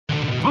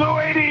Blue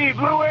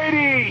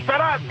 80, set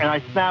up! And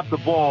I snap the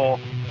ball,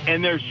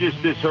 and there's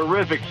just this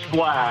horrific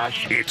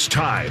splash. It's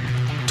time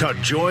to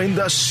join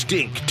the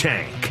stink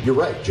tank. You're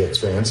right, Jets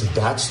fans.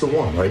 That's the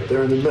one right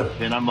there in the middle.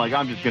 And I'm like,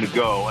 I'm just going to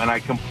go. And I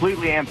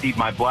completely emptied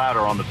my bladder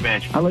on the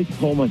bench. I like to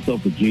call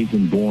myself a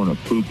Jason Bourne of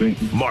pooping.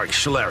 Mark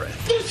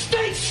Schlereth. This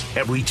stinks!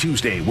 Every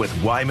Tuesday with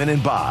Wyman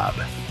and Bob.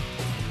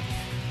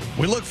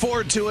 We look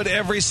forward to it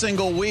every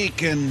single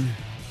week, and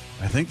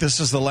I think this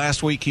is the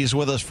last week he's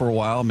with us for a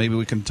while. Maybe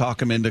we can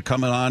talk him into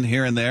coming on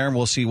here and there, and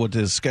we'll see what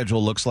his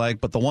schedule looks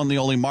like. But the one, the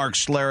only Mark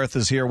Schlereth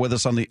is here with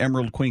us on the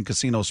Emerald Queen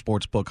Casino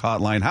Sportsbook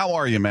Hotline. How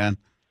are you, man?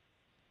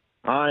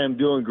 I am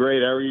doing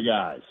great. How are you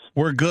guys?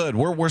 We're good.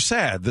 We're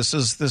sad. This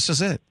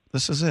is it.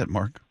 This is it,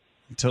 Mark.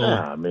 Until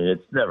I mean,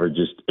 it's never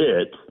just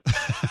it.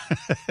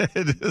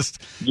 It is.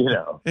 You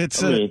know,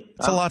 it's a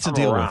lot to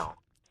deal with.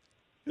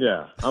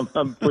 Yeah,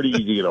 I'm pretty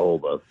easy to get a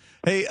hold of.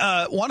 Hey,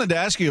 wanted to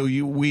ask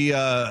you.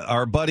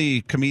 Our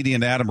buddy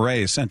comedian Adam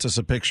Ray sent us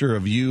a picture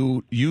of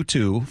you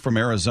two from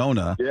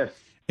Arizona. Yeah.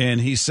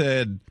 And he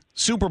said,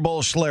 Super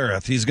Bowl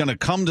Schlereth, he's going to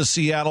come to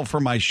Seattle for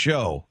my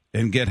show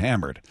and get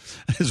hammered,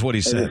 is what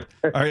he said.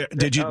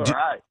 Did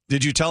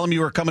you tell him you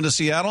were coming to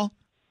Seattle?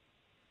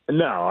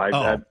 No,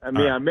 I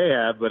mean, I may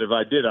have, but if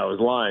I did, I was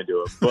lying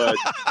to him. But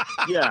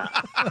yeah.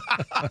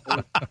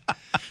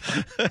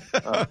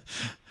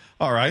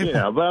 All right.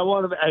 Yeah, but I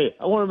want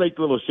to make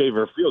the little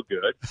shaver feel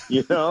good.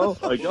 You know,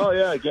 like, oh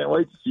yeah, I can't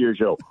wait to see your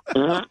show.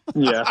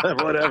 Yeah,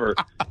 whatever.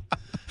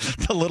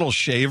 The little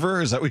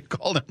shaver, is that what you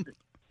called him?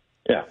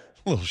 Yeah,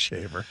 little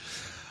shaver.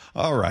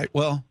 All right.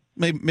 Well,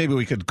 maybe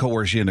we could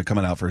coerce you into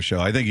coming out for a show.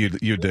 I think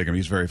you dig him.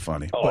 He's very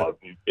funny. Oh,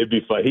 it'd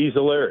be fun. He's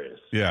hilarious.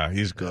 Yeah,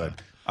 he's good.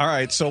 All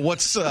right. So where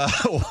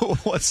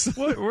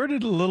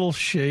did little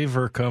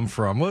shaver come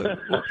from?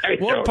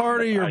 What part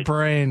of your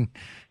brain?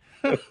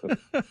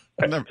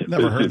 I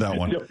never heard that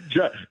one.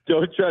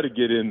 Don't try to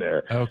get in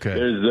there. Okay. I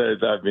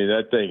mean,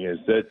 that thing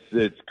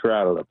it's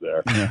crowded up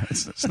there. Yeah,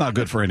 it's not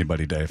good for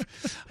anybody, Dave.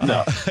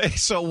 No.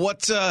 So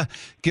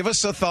give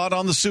us a thought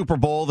on the Super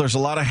Bowl. There's a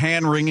lot of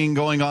hand-wringing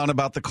going on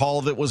about the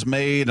call that was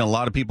made, and a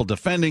lot of people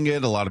defending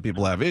it. A lot of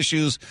people have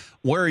issues.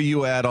 Where are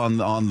you at on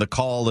the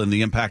call and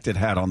the impact it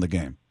had on the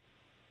game?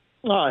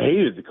 I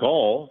hated the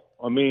call.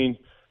 I mean,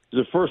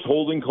 the first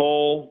holding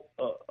call,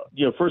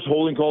 defensive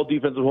holding call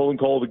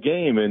of the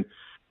game. And,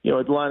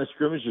 at the line of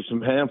scrimmage, there's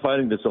some hand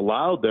fighting that's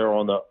allowed there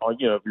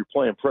if you're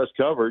playing press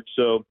coverage.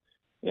 So,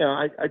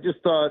 I just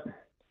thought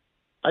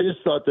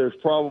there's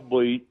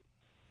probably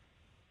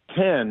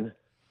 10,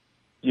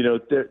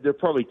 there are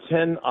probably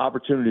 10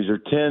 opportunities or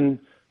 10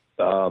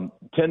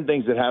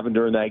 things that happened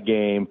during that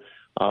game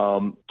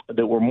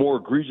that were more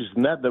egregious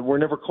than that were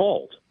never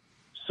called.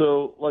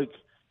 So,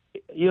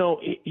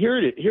 here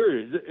it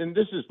is, and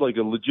this is like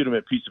a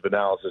legitimate piece of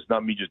analysis,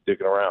 not me just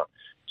dicking around.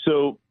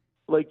 So,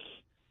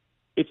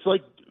 it's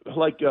like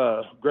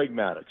Greg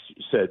Maddux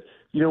said,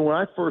 when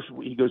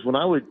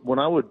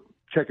I would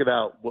check it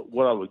out,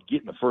 what I would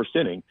get in the first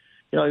inning,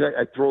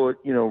 I throw it,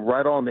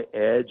 right on the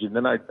edge, and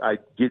then I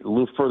get a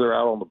little further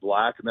out on the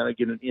black, and then I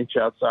get an inch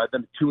outside,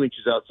 then 2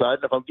 inches outside,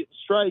 and if I'm getting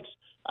strikes,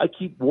 I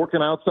keep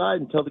working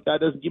outside until the guy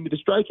doesn't give me the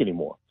strike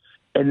anymore.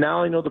 And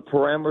now I know the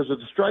parameters of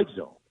the strike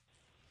zone.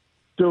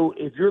 So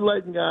if you're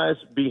letting guys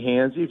be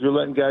handsy, if you're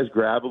letting guys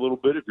grab a little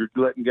bit, if you're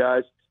letting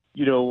guys,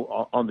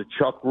 on the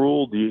chuck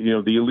rule,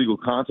 the illegal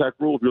contact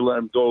rule, if you're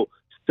letting them go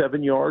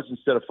 7 yards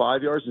instead of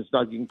 5 yards and it's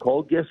not getting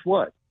called, guess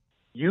what?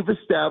 You've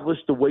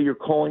established the way you're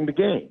calling the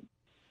game.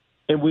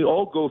 And we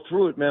all go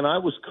through it, man. I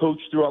was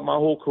coached throughout my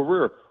whole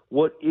career.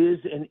 What is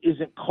and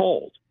isn't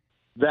called,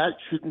 that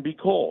shouldn't be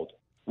called.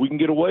 We can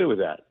get away with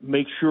that.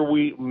 Make sure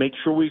we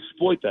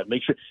exploit that.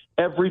 Make sure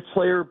every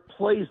player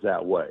plays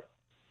that way.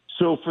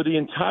 So for the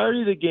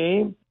entirety of the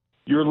game,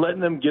 you're letting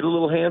them get a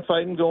little hand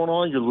fighting going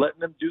on. You're letting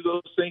them do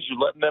those things. You're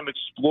letting them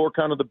explore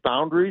kind of the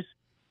boundaries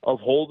of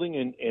holding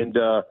and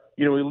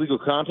illegal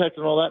contact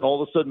and all that. And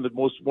all of a sudden,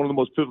 one of the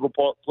most pivotal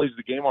plays of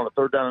the game on a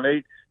 3rd down and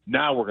 8.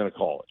 Now we're going to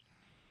call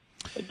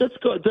it.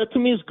 That to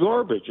me is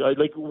garbage.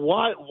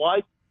 Why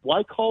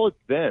call it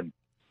then?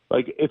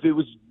 If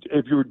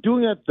you were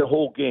doing that the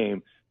whole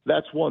game,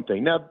 that's one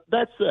thing. Now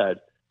that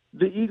said,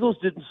 the Eagles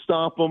didn't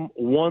stop them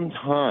one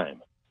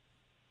time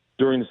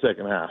during the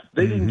second half.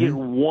 They didn't get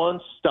one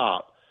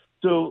stop.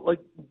 So,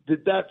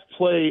 did that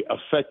play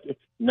affect it?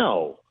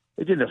 No,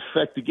 it didn't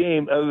affect the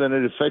game other than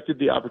it affected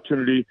the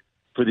opportunity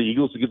for the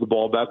Eagles to get the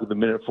ball back with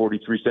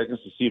 1:43 to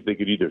see if they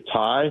could either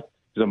tie,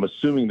 because I'm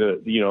assuming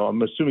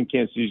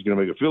Kansas City is going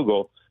to make a field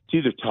goal, to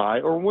either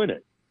tie or win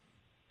it.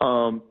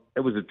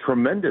 It was a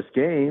tremendous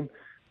game,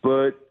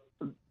 but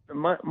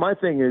my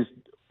thing is,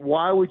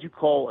 why would you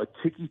call a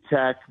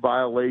ticky-tack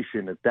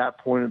violation at that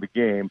point of the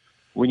game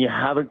when you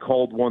haven't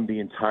called one the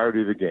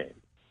entirety of the game?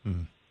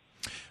 Mm-hmm.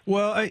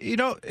 Well,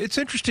 it's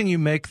interesting you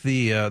make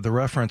the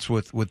reference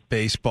with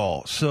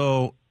baseball.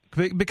 So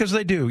Because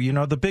they do.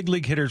 The big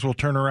league hitters will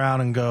turn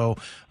around and go,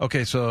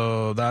 okay,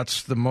 so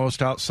that's the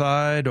most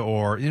outside,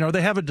 or,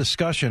 they have a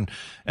discussion.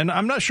 And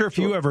I'm not sure if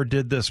you ever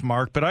did this,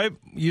 Mark, but I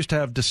used to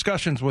have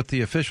discussions with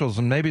the officials,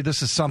 and maybe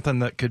this is something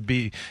that could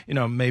be,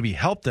 maybe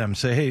help them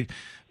say, hey,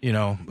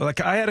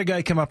 like I had a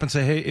guy come up and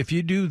say, hey, if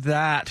you do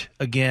that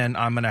again,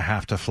 I'm going to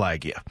have to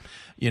flag you.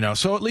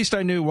 So at least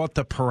I knew what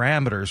the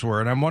parameters were.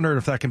 And I'm wondering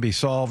if that can be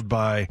solved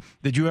by,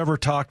 did you ever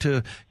talk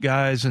to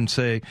guys and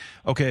say,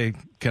 okay,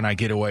 can I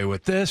get away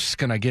with this?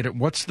 Can I get it?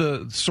 What's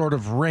the sort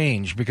of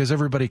range? Because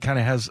everybody kind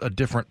of has a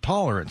different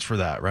tolerance for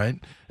that, right?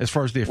 As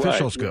far as the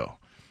officials go.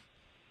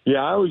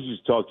 Yeah, I always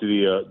just talk to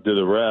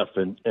the ref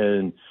and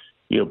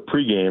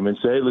pregame and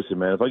say, hey, listen,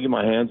 man, if I get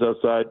my hands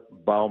outside,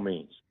 by all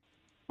means.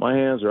 My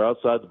hands are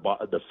outside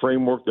the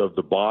framework of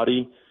the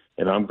body,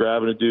 and I'm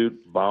grabbing a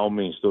dude, by all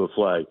means, throw a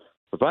flag.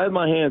 If I had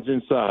my hands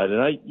inside,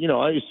 and I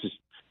used to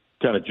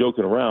kind of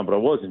joking around, but I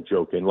wasn't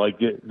joking. Like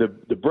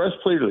the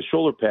breastplate or the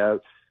shoulder pad,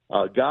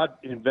 God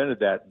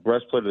invented that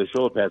breastplate or the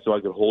shoulder pad so I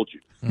could hold you.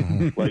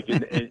 Mm-hmm.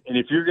 And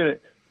if you're gonna,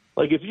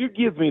 like, if you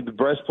give me the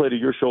breastplate of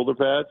your shoulder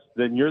pads,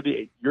 then you're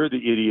the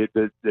idiot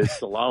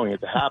that's allowing it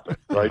to happen,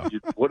 right?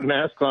 What an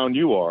ass clown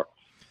you are,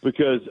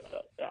 because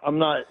I'm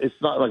not. It's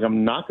not like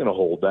I'm not going to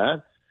hold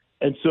that.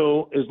 And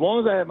so as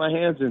long as I had my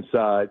hands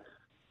inside,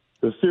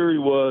 the theory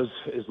was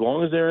as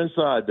long as they're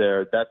inside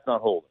there, that's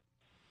not holding.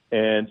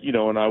 And,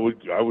 and I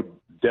would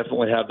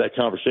definitely have that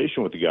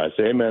conversation with the guy.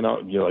 Say, hey, man,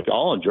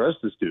 I'll undress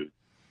this dude.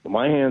 But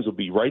my hands will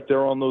be right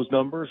there on those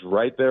numbers,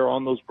 right there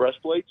on those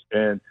breastplates,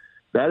 and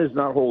that is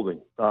not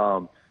holding.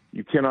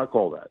 You cannot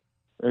call that.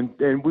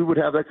 And we would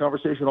have that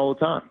conversation all the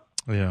time.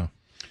 Yeah.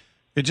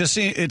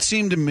 It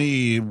seemed to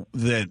me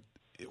that,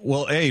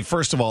 well,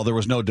 first of all, there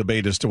was no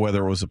debate as to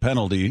whether it was a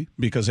penalty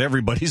because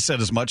everybody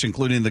said as much,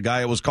 including the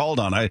guy it was called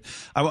on.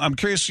 I'm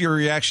curious your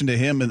reaction to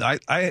him, and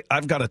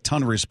I've got a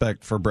ton of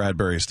respect for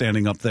Bradbury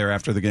standing up there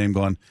after the game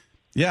going,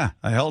 yeah,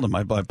 I held him.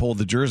 I pulled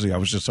the jersey. I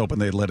was just hoping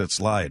they'd let it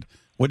slide.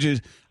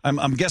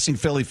 I'm guessing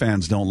Philly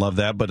fans don't love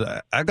that,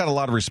 but I've got a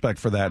lot of respect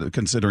for that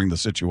considering the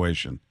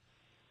situation.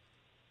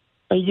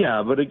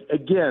 Yeah, but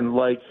again,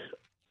 like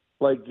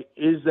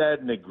is that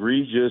an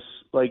egregious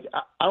 – I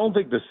don't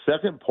think the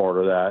second part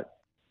of that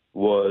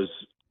was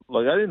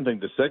I didn't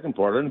think the second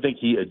part. I didn't think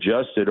he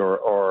adjusted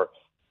or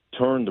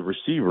turned the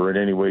receiver in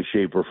any way,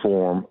 shape, or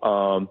form.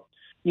 And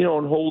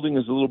holding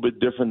is a little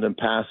bit different than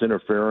pass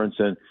interference,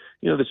 and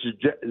the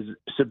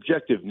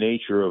subjective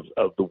nature of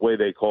the way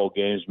they call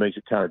games makes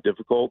it kind of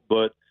difficult.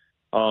 But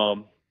I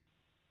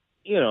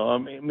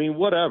mean,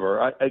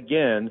 whatever.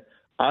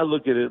 I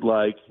look at it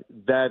like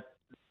that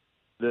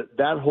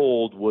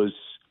hold was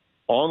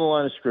on the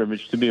line of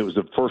scrimmage. To me, it was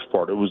the first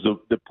part. It was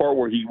the part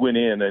where he went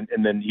in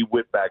and then he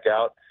whipped back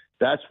out.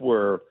 That's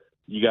where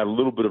you got a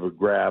little bit of a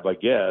grab, I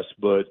guess.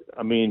 But,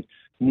 I mean,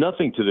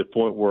 nothing to the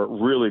point where it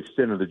really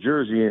extended the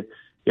jersey. And,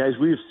 guys,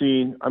 we've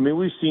seen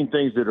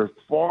things that are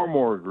far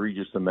more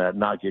egregious than that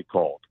not get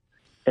called.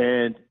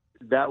 And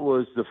that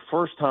was the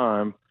first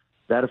time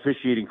that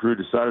officiating crew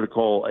decided to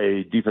call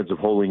a defensive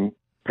holding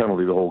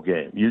penalty the whole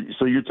game.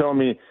 So you're telling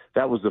me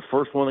that was the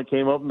first one that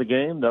came up in the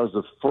game? That was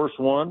the first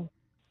one?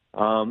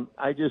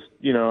 I just,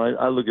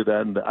 I look at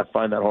that and I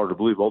find that hard to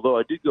believe. Although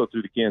I did go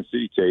through the Kansas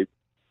City tape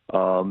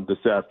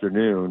this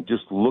afternoon,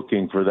 just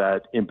looking for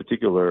that in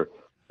particular.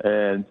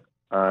 And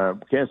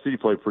Kansas City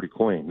played pretty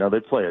clean. Now, they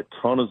play a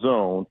ton of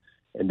zone,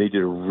 and they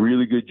did a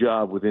really good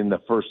job within the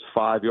first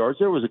 5 yards.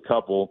 There was a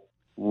couple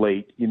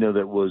late,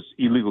 that was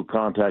illegal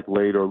contact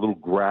late or a little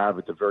grab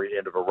at the very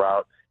end of a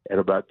route at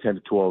about 10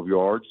 to 12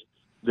 yards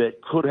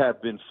that could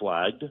have been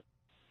flagged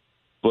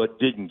but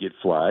didn't get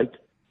flagged.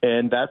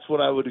 And that's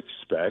what I would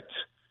expect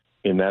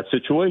in that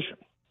situation.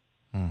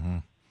 Mm-hmm.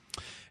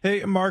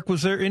 Hey, Mark,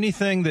 was there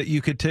anything that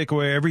you could take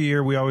away? Every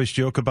year we always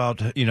joke about,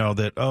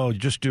 that,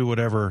 just do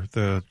whatever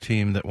the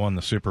team that won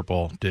the Super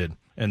Bowl did,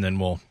 and then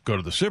we'll go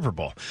to the Super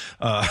Bowl.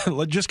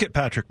 Let's just get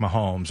Patrick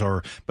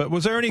Mahomes. But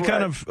was there any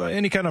kind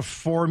of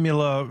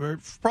formula,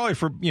 probably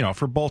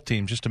for both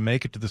teams, just to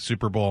make it to the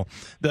Super Bowl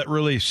that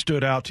really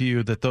stood out to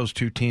you that those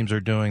two teams are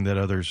doing that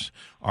others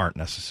aren't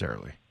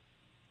necessarily?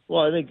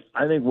 Well,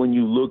 I think when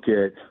you look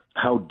at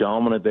how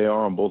dominant they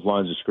are on both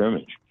lines of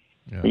scrimmage,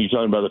 yeah. You're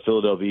talking about the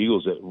Philadelphia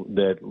Eagles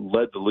that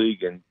led the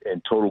league in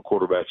total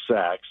quarterback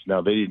sacks.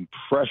 Now, they didn't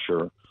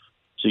pressure,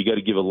 so you got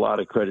to give a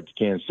lot of credit to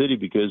Kansas City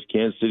because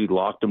Kansas City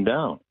locked them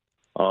down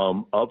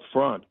up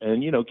front.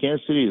 And,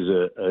 Kansas City is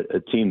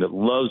a team that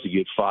loves to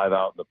get five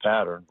out in the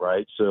pattern,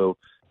 right? So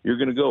you're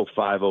going to go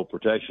 5-0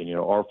 protection,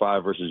 our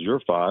 5 versus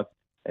your 5,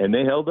 and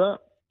they held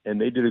up. And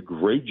they did a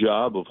great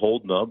job of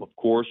holding up. Of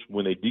course,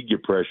 when they did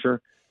get pressure,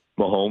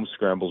 Mahomes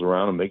scrambles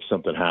around and makes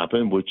something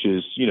happen, which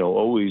is,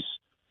 always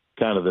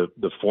kind of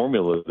the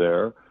formula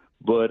there.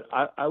 But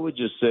I would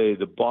just say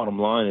the bottom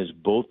line is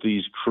both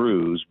these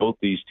crews, both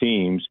these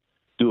teams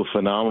do a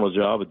phenomenal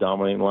job of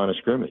dominating the line of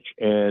scrimmage.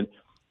 And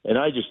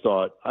I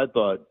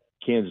thought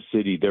Kansas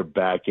City, their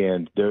back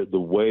end, the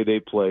way they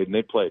played, and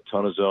they play a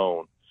ton of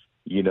zone,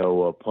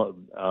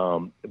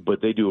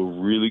 but they do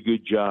a really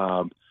good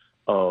job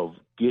of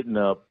getting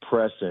up,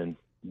 pressing,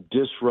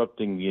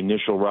 disrupting the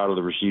initial route of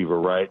the receiver,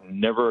 right?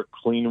 Never a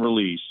clean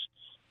release,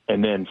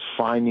 and then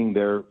finding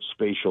their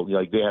spatial,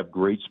 like they have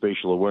great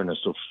spatial awareness,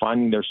 so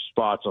finding their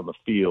spots on the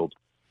field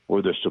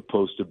where they're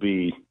supposed to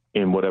be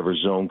in whatever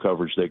zone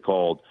coverage they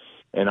called.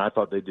 And I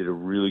thought they did a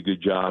really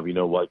good job,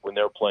 like when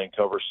they're playing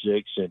cover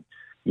 6 and,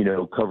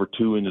 cover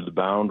 2 into the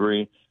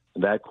boundary,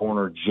 that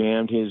corner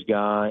jammed his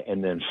guy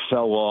and then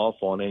fell off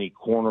on any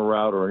corner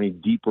route or any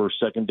deeper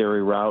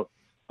secondary route.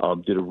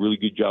 Did a really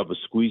good job of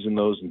squeezing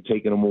those and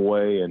taking them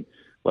away. And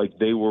like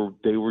they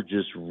were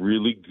just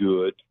really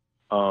good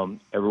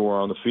everywhere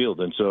on the field.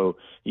 And so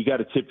you got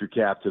to tip your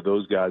cap to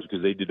those guys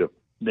because they did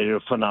a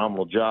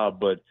phenomenal job.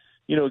 But,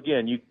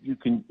 again, you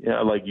can,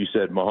 like you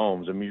said,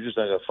 Mahomes, I mean, you're just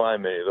not going to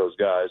find many of those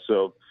guys.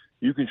 So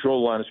you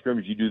control the line of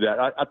scrimmage, you do that.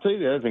 I'll tell you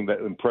the other thing that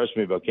impressed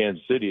me about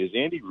Kansas City is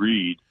Andy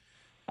Reid,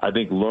 I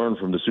think, learned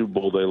from the Super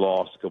Bowl they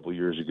lost a couple of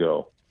years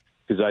ago.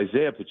 Because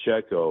Isaiah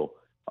Pacheco,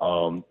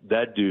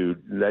 that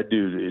dude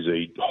is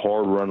a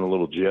hard-running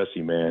little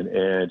Jesse, man.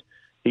 And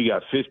he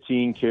got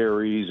 15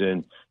 carries,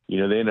 and, they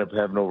ended up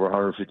having over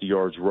 150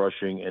 yards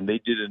rushing. And they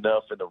did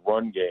enough in the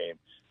run game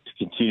to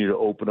continue to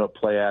open up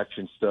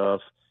play-action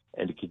stuff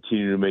and to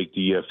continue to make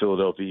the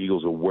Philadelphia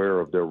Eagles aware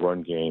of their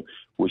run game,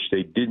 which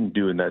they didn't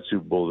do in that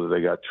Super Bowl that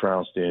they got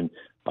trounced in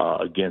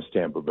against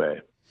Tampa Bay.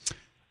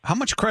 How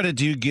much credit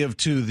do you give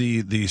to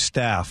the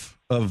staff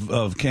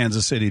of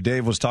Kansas City?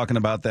 Dave was talking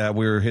about that.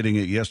 We were hitting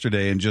it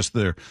yesterday, and just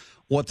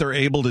what they're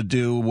able to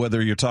do,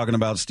 whether you're talking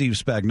about Steve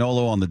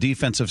Spagnuolo on the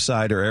defensive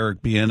side or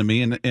Eric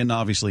Bieniemy and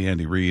obviously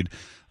Andy Reid.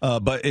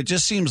 But it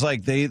just seems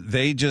like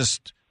they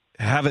just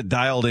have it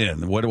dialed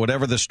in.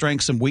 Whatever the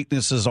strengths and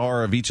weaknesses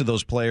are of each of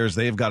those players,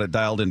 they've got it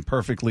dialed in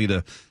perfectly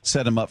to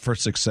set them up for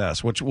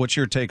success. What's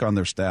your take on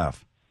their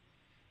staff?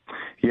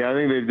 Yeah, I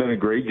think they've done a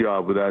great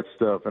job with that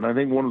stuff. And I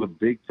think one of the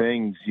big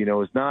things,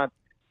 is not,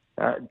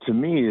 to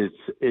me,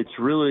 it's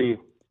really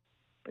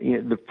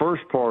the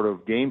first part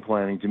of game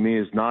planning to me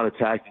is not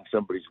attacking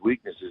somebody's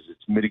weaknesses.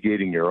 It's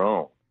mitigating your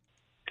own.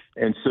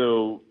 And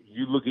so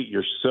you look at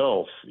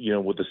yourself,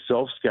 with a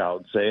self-scout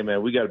and say, hey,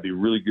 man, we got to be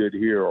really good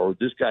here, or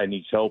this guy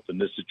needs help in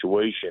this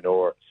situation,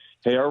 or,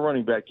 hey, our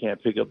running back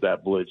can't pick up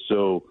that blitz,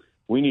 so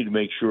we need to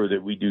make sure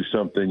that we do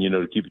something,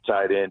 to keep a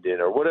tight end in,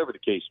 or whatever the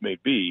case may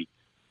be,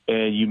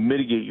 and you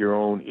mitigate your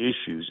own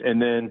issues. And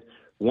then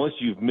once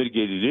you've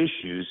mitigated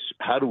issues,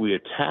 how do we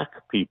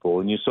attack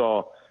people? And you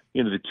saw,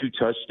 the 2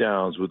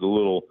 touchdowns with the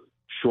little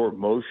short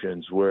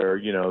motions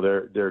where,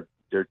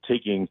 they're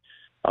taking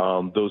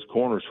those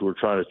corners who are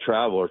trying to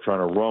travel or trying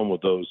to run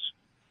with those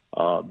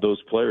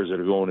players that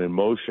are going in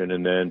motion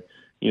and then,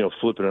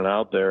 flipping it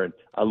out there. And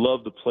I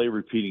love the play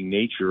repeating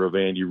nature of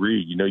Andy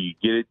Reid. You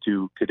get it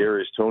to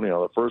Kadarius Toney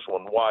on the first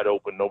one, wide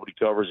open, nobody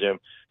covers him.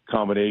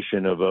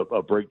 Combination of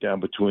a breakdown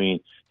between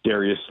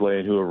Darius Slay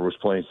and whoever was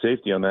playing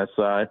safety on that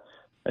side.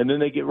 And then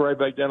they get right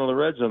back down on the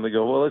red zone. They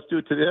go, well, let's do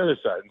it to the other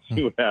side and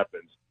see what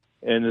happens.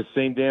 And the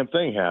same damn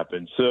thing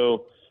happened.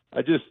 So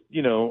I just,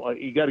 you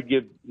got to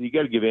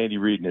give Andy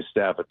Reid and his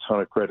staff a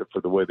ton of credit for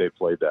the way they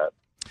played that.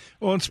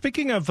 Well, and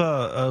speaking of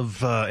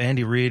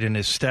Andy Reid and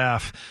his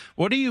staff,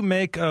 what do you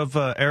make of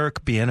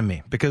Eric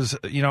Bieniemy? Because,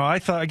 I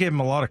thought I gave him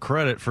a lot of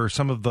credit for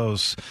some of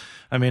those.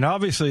 I mean,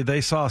 obviously they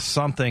saw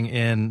something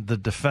in the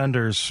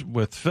defenders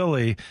with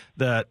Philly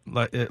that,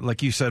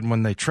 like you said,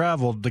 when they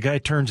traveled, the guy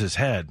turns his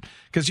head.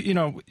 Because,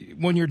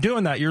 when you're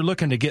doing that, you're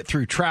looking to get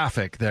through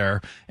traffic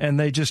there, and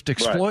they just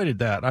exploited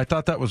that. I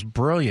thought that was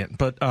brilliant.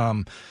 But,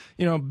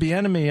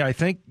 Bieniemy, I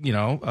think,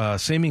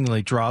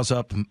 seemingly draws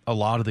up a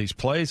lot of these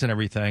plays and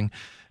everything,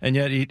 and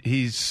yet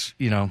he's,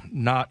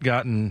 not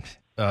gotten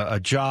a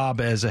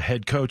job as a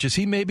head coach. Is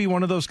he maybe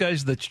one of those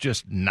guys that's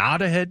just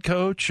not a head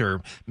coach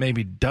or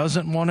maybe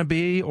doesn't want to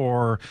be,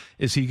 or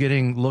is he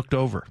getting looked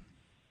over?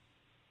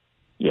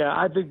 Yeah,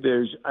 I think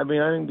there's a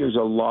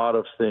lot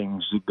of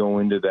things that go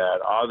into that.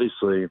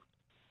 Obviously,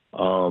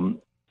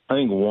 I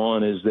think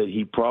one is that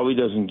he probably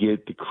doesn't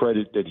get the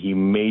credit that he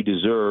may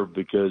deserve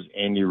because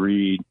Andy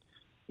Reid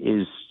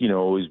is,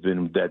 always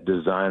been that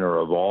designer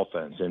of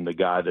offense and the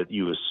guy that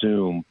you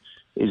assume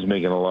is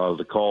making a lot of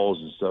the calls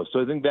and stuff.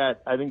 So I think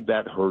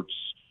that hurts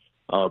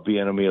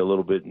Bieniemy a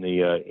little bit in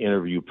the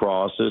interview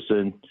process.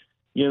 And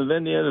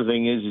then the other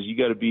thing is you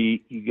got to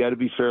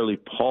be fairly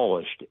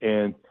polished.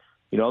 And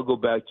I'll go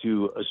back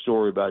to a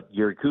story about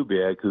Gary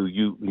Kubiak, who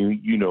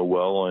you know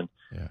well. And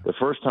the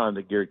first time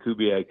that Gary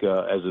Kubiak,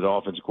 as an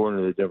offensive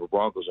coordinator of the Denver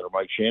Broncos under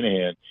Mike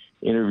Shanahan,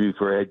 interviewed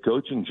for a head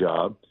coaching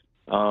job,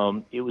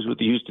 it was with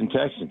the Houston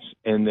Texans,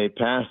 and they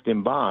passed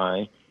him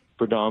by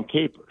for Dom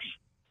Capers.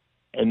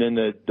 And then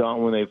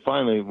when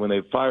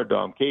they fired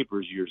Dom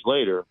Capers years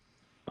later,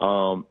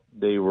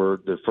 they were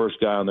the first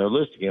guy on their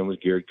list again was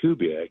Gary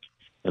Kubiak.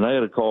 And I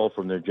got a call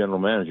from their general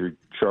manager,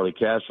 Charlie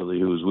Casserly,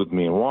 who was with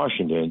me in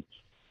Washington,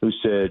 who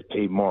said,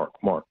 hey, Mark,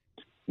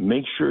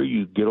 make sure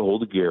you get a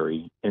hold of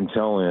Gary and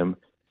tell him,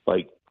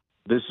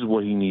 this is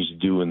what he needs to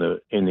do in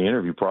the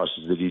interview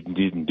process that he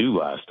didn't do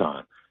last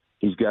time.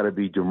 He's got to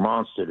be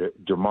demonstrative,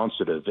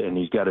 and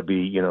he's got to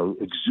be,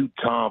 exude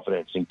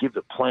confidence and give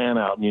the plan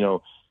out. And,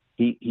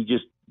 he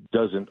just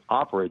doesn't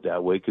operate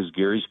that way because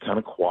Gary's kind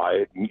of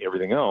quiet and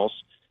everything else.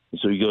 And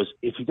so he goes,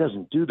 if he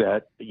doesn't do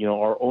that,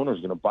 our owner's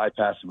going to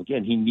bypass him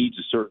again. He needs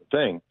a certain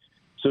thing.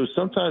 So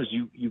sometimes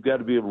you've got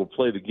to be able to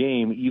play the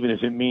game, even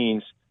if it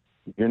means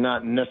you're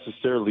not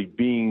necessarily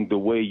being the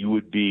way you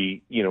would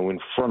be, in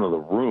front of the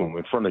room,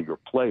 in front of your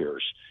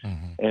players.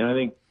 Mm-hmm. And I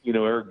think,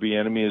 Eric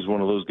Bieniemy is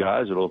one of those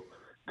guys that'll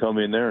come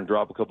in there and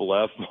drop a couple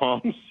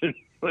F-bombs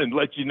and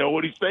let you know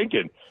what he's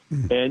thinking.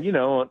 Mm-hmm.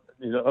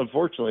 And,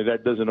 unfortunately,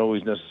 that doesn't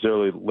always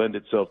necessarily lend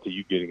itself to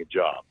you getting a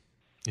job.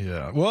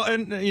 Yeah. Well,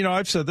 and,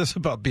 I've said this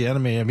about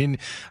Bieniemy. I mean,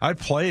 I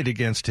played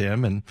against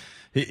him, and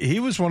he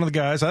was one of the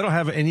guys. I don't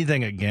have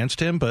anything against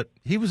him, but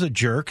he was a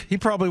jerk. He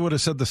probably would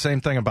have said the same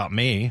thing about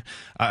me,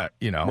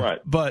 Right.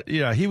 But,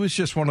 yeah, he was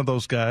just one of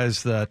those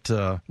guys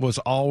that was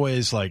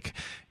always like,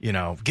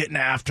 getting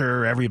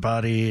after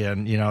everybody.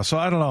 And, so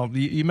I don't know.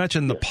 You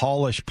mentioned the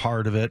polish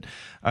part of it.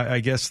 I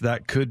guess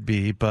that could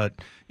be. But,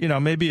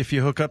 maybe if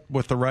you hook up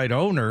with the right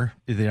owner,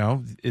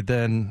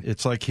 then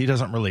it's like he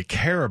doesn't really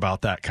care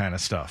about that kind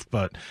of stuff.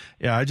 But,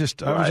 yeah, I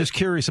was just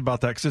curious about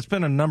that because it's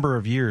been a number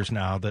of years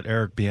now that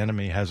Eric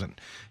Bieniemy hasn't,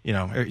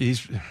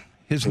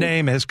 his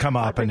name has come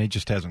up and he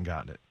just hasn't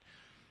gotten it.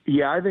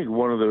 Yeah, I think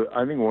one of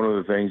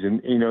the things,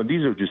 and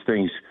these are just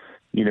things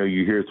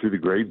you hear through the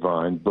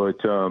grapevine,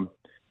 but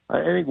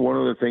I think one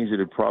of the things that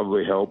would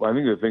probably help. I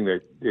think the thing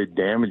that it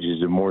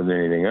damages it more than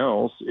anything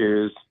else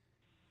is,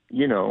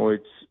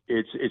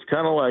 it's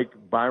kind of like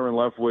Byron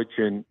Leftwich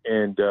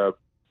and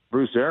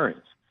Bruce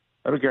Arians.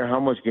 I don't care how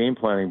much game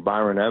planning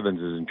Byron Evans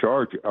is in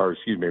charge, or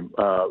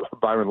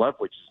Byron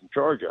Leftwich is in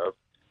charge of.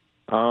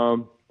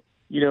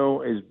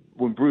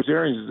 When Bruce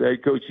Arians is the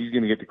head coach, he's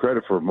going to get the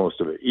credit for most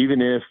of it,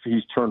 even if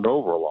he's turned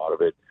over a lot of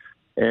it.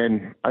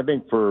 And I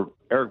think for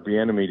Eric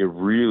Bieniemy to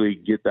really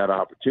get that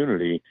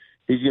opportunity,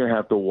 he's going to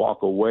have to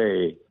walk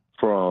away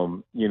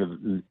from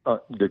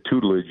the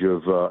tutelage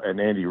of an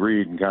Andy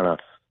Reid and kind of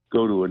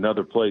go to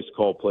another place,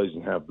 call plays,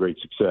 and have great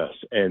success.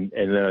 And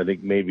then I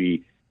think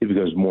maybe he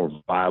becomes a more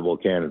viable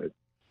candidate.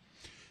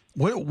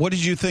 What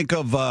did you think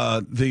of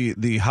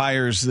the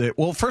hires that?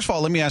 Well, first of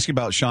all, let me ask you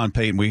about Sean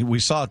Payton. We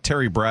saw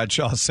Terry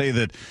Bradshaw say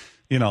that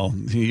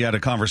he had a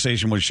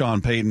conversation with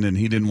Sean Payton and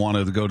he didn't want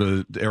to go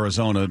to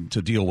Arizona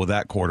to deal with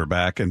that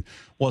quarterback and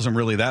wasn't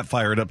really that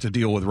fired up to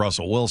deal with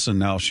Russell Wilson.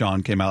 Now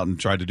Sean came out and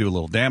tried to do a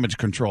little damage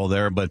control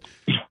there, but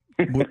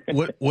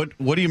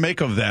what do you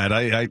make of that?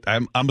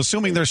 I'm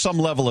assuming there's some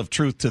level of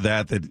truth to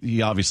that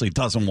he obviously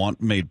doesn't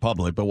want made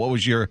public. But what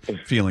was your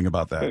feeling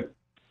about that?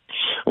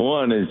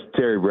 One is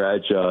Terry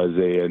Bradshaw is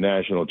a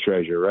national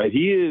treasure, right?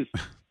 He is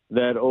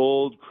that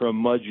old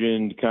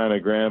curmudgeon kind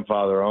of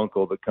grandfather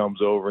uncle that comes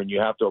over and you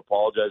have to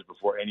apologize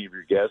before any of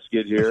your guests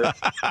get here.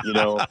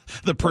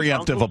 The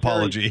preemptive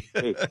apology.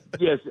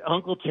 Yes,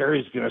 Uncle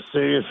Terry's going to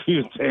say a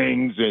few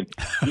things, and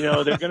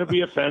they're going to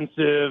be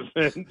offensive,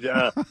 and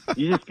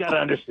you just got to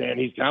understand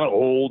he's kind of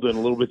old and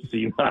a little bit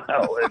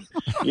senile,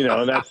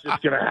 and that's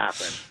just going to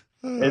happen.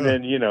 And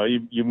then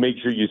you make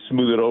sure you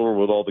smooth it over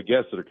with all the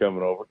guests that are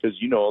coming over because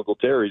Uncle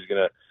Terry's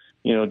going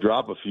to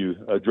drop a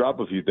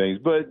few things,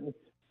 but.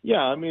 Yeah,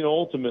 I mean,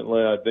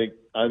 ultimately, I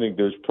think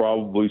there's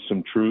probably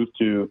some truth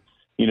to,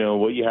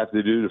 what you have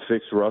to do to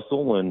fix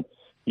Russell and,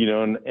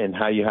 and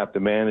how you have to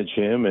manage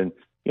him. And,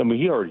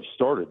 he already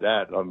started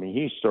that. I mean,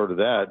 he started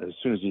that as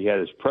soon as he had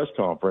his press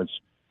conference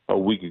a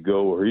week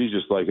ago where he's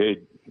just like, hey,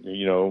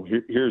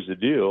 here's the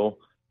deal.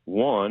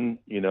 One,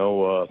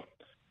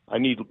 I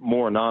need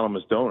more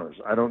anonymous donors.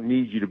 I don't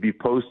need you to be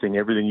posting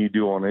everything you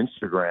do on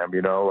Instagram,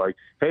 like,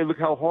 hey, look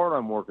how hard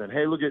I'm working.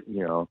 Hey, look at,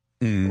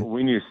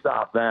 we need to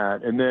stop that.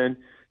 And then,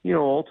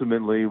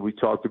 ultimately we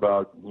talked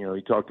about,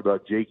 he talked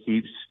about Jake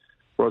Heaps,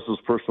 Russell's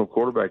personal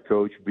quarterback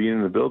coach, being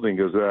in the building.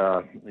 Goes,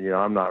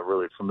 I'm not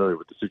really familiar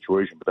with the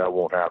situation, but that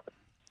won't happen.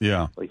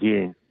 Yeah. Like he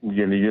ain't,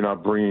 you're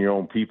not bringing your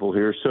own people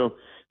here. So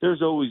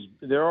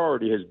there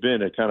already has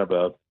been a kind of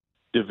a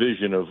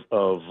division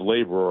of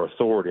labor or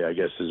authority, I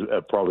guess is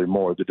probably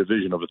more the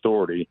division of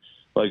authority.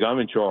 Like I'm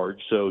in charge,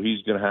 so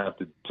he's going to have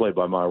to play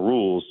by my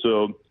rules.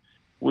 So,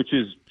 which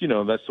is,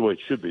 that's the way it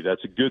should be.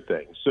 That's a good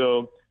thing.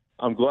 So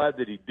I'm glad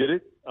that he did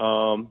it.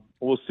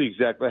 We'll see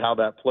exactly how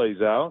that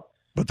plays out.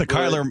 But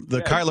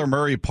Kyler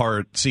Murray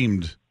part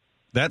seemed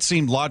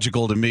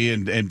logical to me.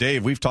 And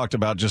Dave, we've talked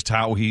about just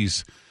how you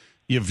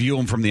view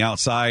him from the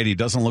outside. He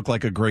doesn't look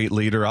like a great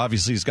leader.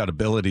 Obviously, he's got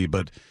ability,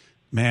 but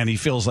man, he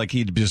feels like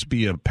he'd just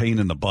be a pain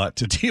in the butt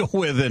to deal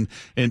with.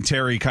 And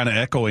Terry kind of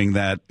echoing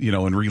that,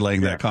 and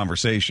relaying that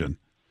conversation.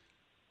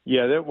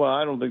 Yeah,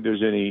 I don't think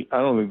there's any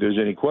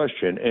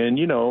question. And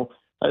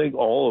I think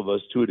all of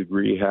us, to a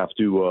degree, have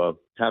to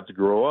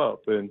grow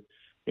up. And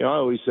I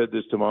always said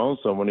this to my own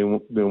son when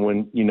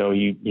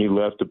he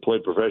left to play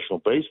professional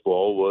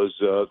baseball was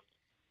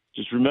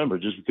just remember,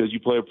 just because you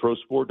play a pro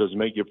sport doesn't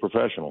make you a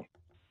professional.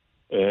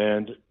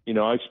 And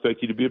I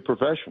expect you to be a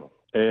professional.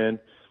 And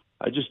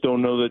I just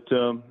don't know that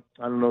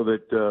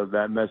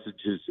that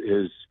message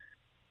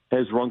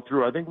has rung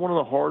through. I think one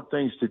of the hard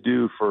things to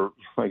do for,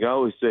 like I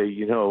always say,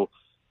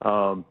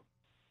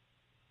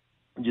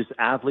 just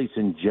athletes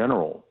in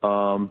general,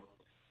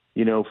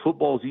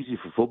 football is easy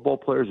for football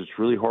players. It's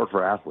really hard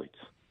for athletes.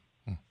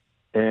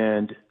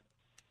 And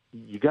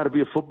you got to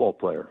be a football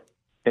player.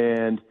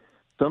 And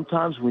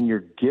sometimes when you're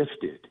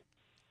gifted,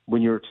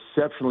 when you're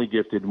exceptionally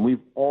gifted, and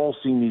we've all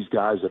seen these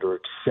guys that are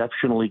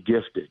exceptionally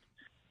gifted,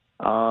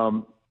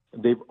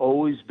 they've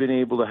always been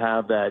able to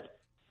have that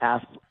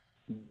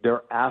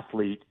the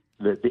athlete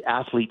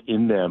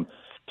in them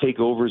take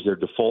over as their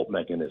default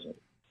mechanism.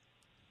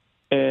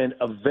 And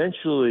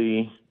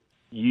eventually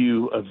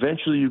you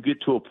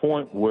get to a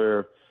point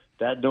where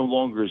that no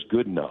longer is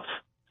good enough.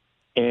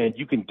 And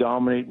you can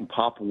dominate in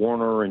Pop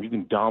Warner, and you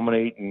can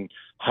dominate in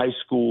high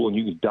school, and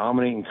you can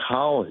dominate in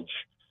college.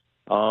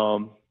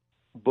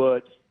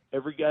 But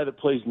every guy that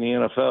plays in the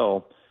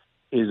NFL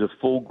is a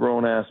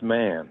full-grown-ass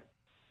man.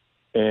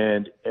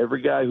 And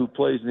every guy who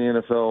plays in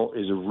the NFL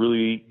is a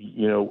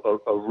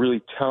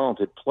really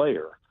talented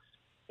player.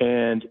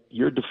 And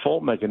your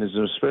default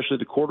mechanism, especially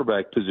the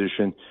quarterback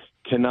position,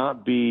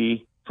 cannot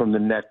be from the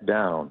neck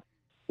down.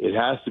 It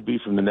has to be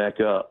from the neck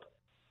up.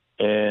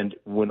 And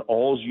when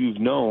all you've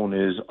known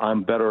is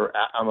I'm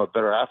a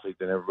better athlete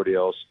than everybody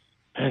else,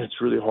 man,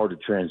 it's really hard to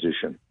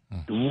transition.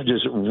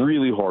 Just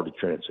really hard to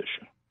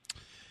transition.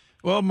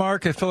 Well,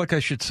 Mark, I feel like I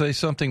should say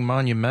something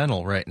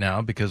monumental right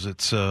now because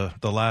it's the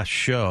last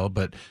show.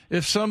 But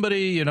if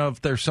somebody,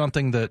 if there's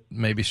something that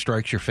maybe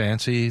strikes your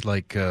fancy,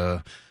 like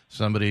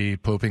somebody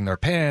pooping their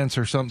pants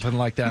or something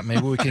like that,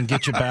 maybe we can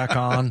get you back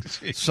on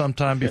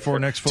sometime before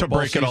next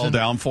football season. To break it all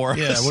down for us.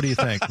 Yeah, what do you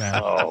think,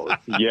 man? Oh,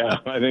 yeah,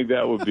 I think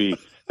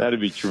that'd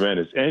be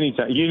tremendous.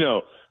 Anytime,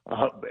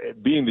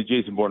 being the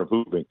Jason Bourne of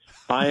pooping,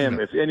 I am.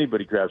 If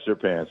anybody grabs their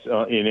pants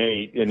in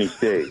any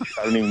stage,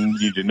 I don't even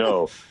need to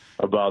know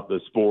about the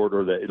sport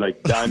or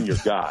I'm your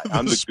guy.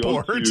 I'm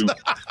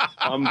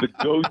the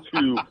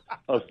go-to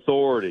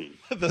authority.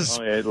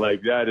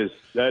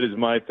 That is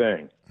my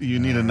thing. You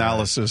need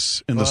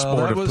analysis in the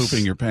sport of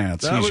pooping your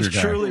pants. That was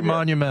truly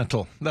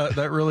monumental.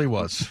 That really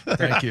was.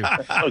 Thank you.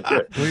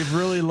 Okay. We've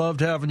really loved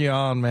having you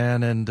on,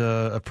 man, and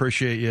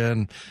appreciate you.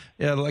 And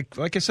yeah,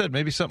 like I said,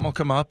 maybe something will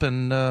come up,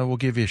 and we'll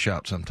give you a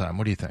shout sometime.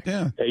 What do you think?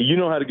 Yeah. Hey, you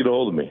know how to get a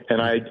hold of me, and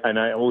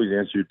I always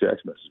answer your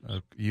text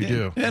messages. You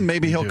do. And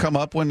maybe he'll come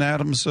up when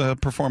Adam's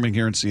performing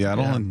here in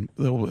Seattle, and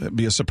there'll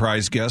be a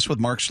surprise guest with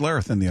Mark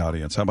Schlereth in the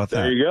audience. How about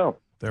that? There you go.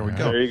 There we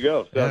go. There you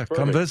go. Yeah,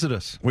 come visit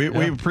us. We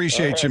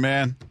appreciate you,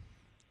 man.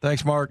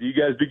 Thanks, Mark. You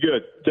guys be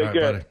good. Take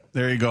care. Buddy.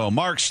 There you go.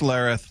 Mark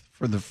Schlereth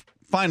for the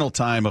final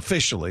time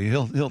officially.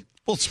 We'll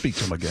speak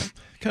to him again.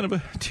 Kind of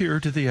a tear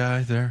to the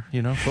eye there.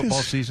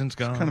 Football season's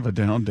gone. Kind of a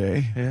down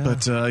day. Yeah.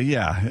 But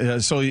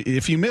so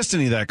if you missed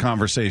any of that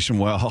conversation,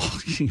 well,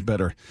 you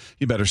better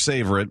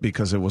savor it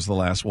because it was the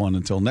last one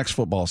until next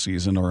football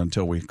season or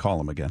until we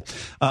call him again.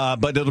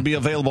 But it'll be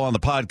available on the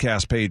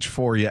podcast page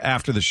for you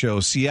after the show.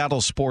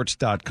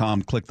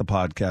 SeattleSports.com. Click the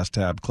podcast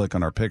tab. Click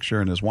on our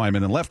picture. And as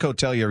Wyman and Lefkoe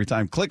tell you every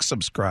time, click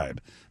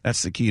subscribe.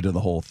 That's the key to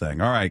the whole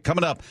thing. All right,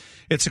 coming up,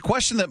 it's a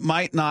question that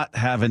might not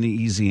have any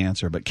easy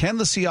answer, but can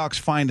the Seahawks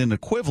find an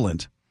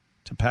equivalent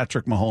to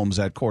Patrick Mahomes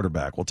at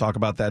quarterback? We'll talk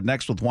about that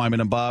next with Wyman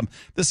and Bob.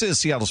 This is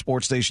Seattle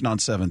Sports Station on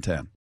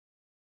 710.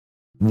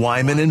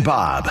 Wyman and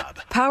Bob.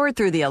 Powered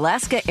through the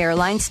Alaska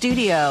Airlines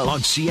Studio. On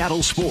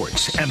Seattle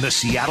Sports and the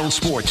Seattle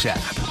Sports app.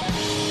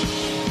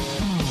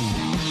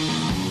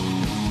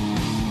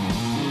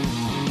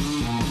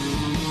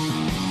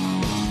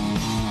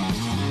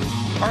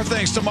 Our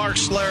thanks to Mark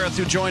Schlereth,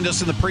 who joined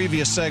us in the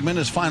previous segment,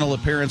 his final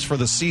appearance for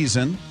the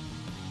season,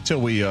 until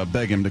we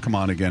beg him to come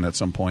on again at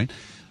some point.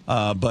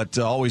 But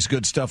always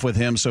good stuff with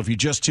him. So if you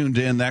just tuned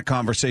in, that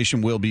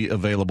conversation will be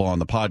available on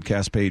the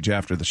podcast page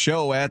after the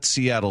show at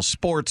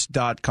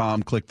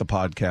seattlesports.com. Click the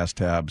podcast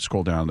tab,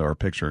 scroll down to our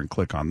picture and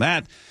click on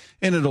that,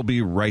 and it'll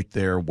be right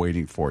there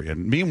waiting for you.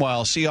 And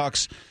meanwhile,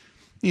 Seahawks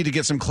need to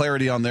get some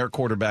clarity on their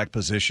quarterback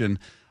position.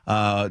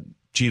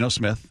 Geno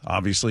Smith,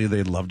 obviously,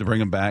 they'd love to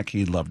bring him back.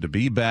 He'd love to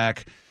be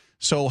back.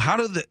 So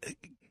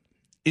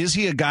is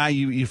he a guy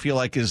you feel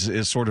like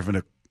is sort of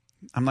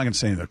I'm not going to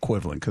say an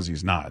equivalent because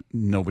he's not.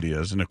 Nobody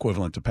is an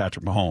equivalent to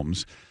Patrick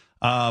Mahomes.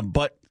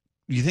 But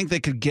you think they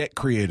could get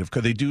creative?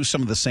 Could they do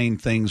some of the same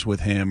things with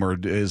him, or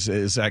is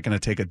that going to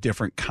take a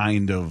different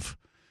kind of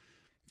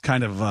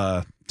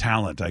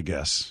talent, I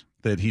guess,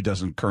 that he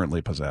doesn't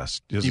currently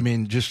possess? You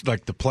mean just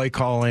like the play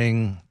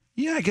calling?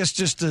 Yeah, I guess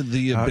just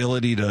the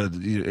ability to,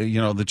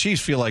 the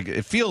Chiefs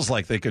feels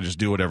like they could just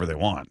do whatever they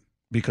want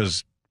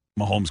because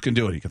Mahomes can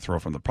do it. He can throw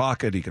from the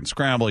pocket. He can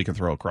scramble. He can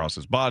throw across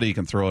his body. He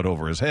can throw it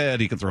over his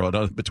head. He can throw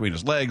it between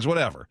his legs,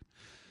 whatever.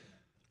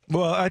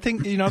 Well, I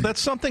think,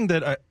 that's something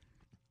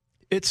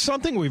it's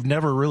something we've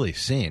never really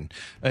seen.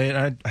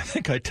 I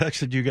think I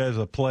texted you guys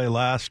a play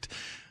last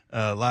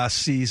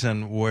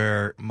season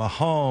where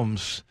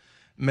Mahomes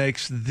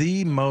makes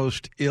the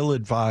most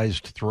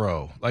ill-advised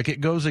throw. Like it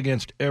goes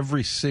against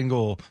every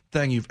single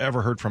thing you've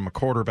ever heard from a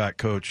quarterback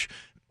coach,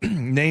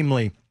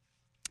 namely,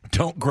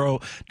 don't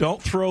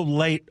throw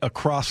late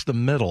across the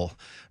middle,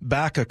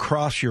 back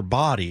across your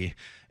body.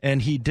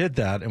 And he did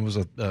that and was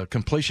a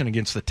completion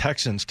against the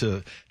Texans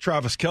to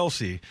Travis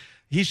Kelce.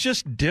 he's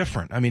just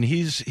different. I mean,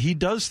 he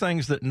does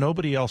things that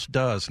nobody else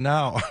does.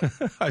 Now,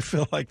 I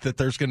feel like that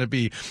there's going to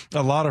be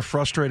a lot of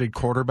frustrated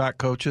quarterback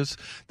coaches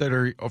that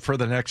are, for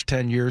the next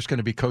 10 years, going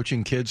to be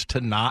coaching kids to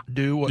not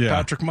do what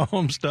Patrick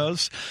Mahomes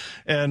does.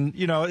 And,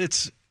 you know,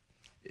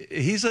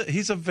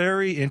 he's a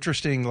very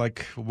interesting,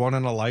 like,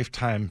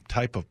 one-in-a-lifetime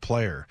type of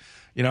player.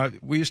 You know,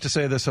 we used to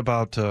say this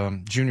about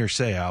Junior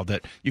Seau,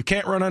 that you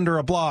can't run under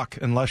a block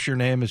unless your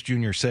name is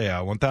Junior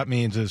Seau. What that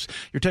means is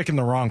you're taking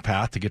the wrong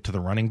path to get to the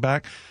running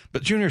back.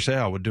 But Junior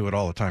Seau would do it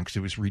all the time because he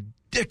was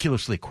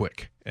ridiculously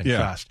quick and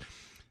fast.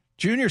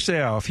 Junior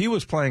Seau, if he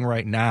was playing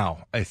right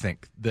now, I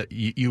think that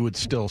you would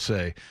still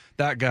say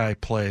that guy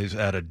plays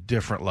at a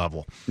different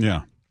level.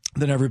 Yeah.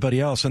 Than everybody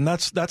else. And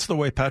that's the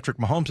way Patrick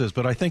Mahomes is.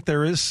 But I think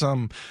there is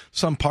some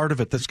part of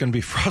it that's going to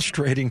be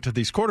frustrating to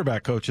these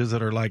quarterback coaches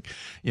that are like,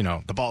 you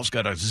know, the ball's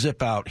got to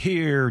zip out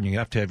here and you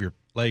have to have your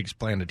legs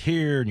planted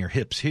here and your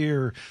hips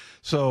here.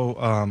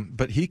 So,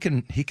 but he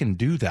can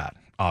do that,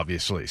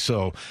 obviously.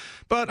 So,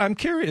 but I'm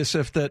curious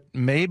if that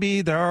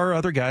maybe there are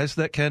other guys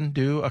that can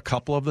do a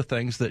couple of the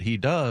things that he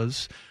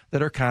does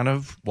that are kind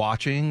of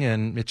watching,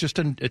 and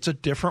it's a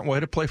different way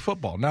to play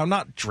football. Now,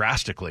 not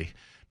drastically,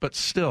 but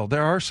still,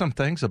 there are some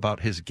things about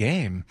his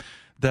game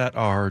that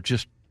are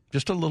just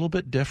a little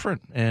bit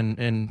different and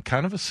in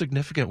kind of a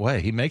significant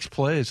way. He makes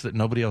plays that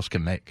nobody else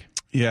can make.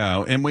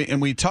 Yeah, and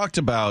we talked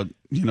about,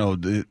 you know,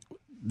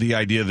 the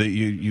idea that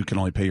you can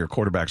only pay your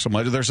quarterback so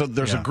much. There's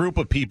a group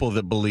of people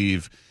that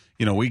believe,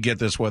 you know, we get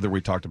this whether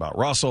we talked about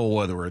Russell,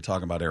 whether we're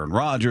talking about Aaron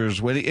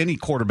Rodgers, any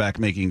quarterback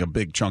making a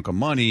big chunk of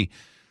money.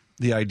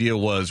 The idea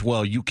was,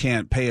 well, you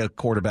can't pay a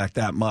quarterback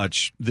that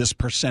much, this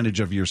percentage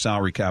of your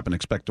salary cap, and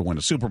expect to win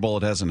a Super Bowl.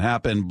 It hasn't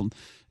happened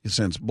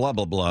since blah,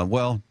 blah, blah.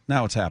 Well,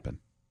 now it's happened.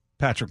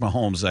 Patrick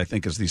Mahomes, I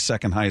think, is the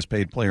second highest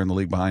paid player in the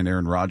league behind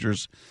Aaron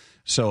Rodgers.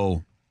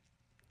 So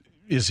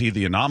is he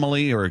the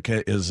anomaly, or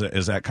is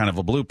that kind of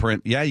a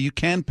blueprint? Yeah, you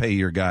can pay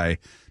your guy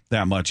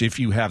that much if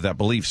you have that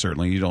belief,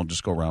 certainly. You don't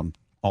just go around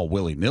all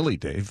willy-nilly,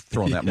 Dave,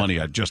 throwing that money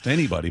at just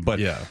anybody.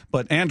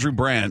 But Andrew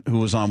Brandt, who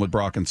was on with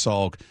Brock and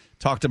Salk,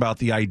 talked about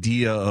the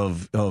idea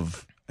of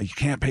you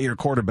can't pay your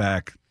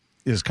quarterback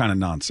is kind of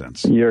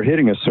nonsense. You're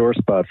hitting a sore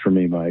spot for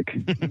me, Mike.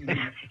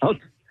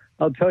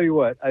 I'll tell you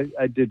what.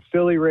 I did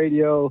Philly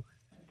radio,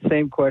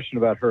 same question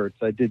about Hurts.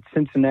 I did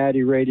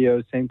Cincinnati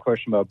radio, same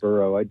question about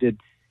Burrow. I did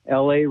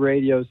L.A.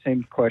 radio,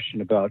 same question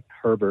about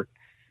Herbert.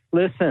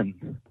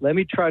 Listen, let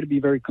me try to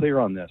be very clear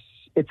on this.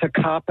 It's a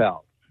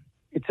cop-out.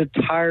 It's a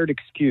tired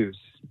excuse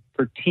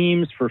for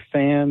teams, for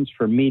fans,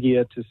 for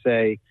media to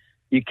say,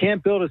 you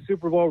can't build a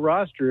Super Bowl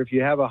roster if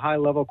you have a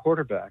high-level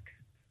quarterback.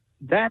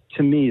 That,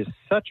 to me, is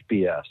such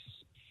BS.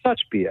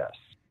 Such BS.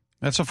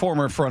 That's a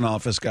former front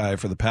office guy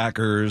for the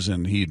Packers,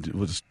 and he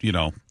was, you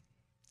know,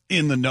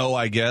 in the know,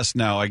 I guess.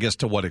 Now, I guess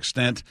to what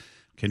extent?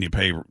 Can you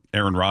pay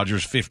Aaron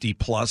Rodgers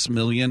 $50+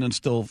 million and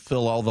still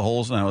fill all the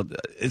holes? Now,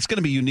 it's going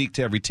to be unique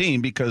to every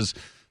team because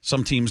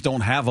some teams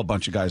don't have a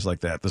bunch of guys like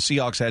that. The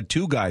Seahawks had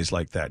two guys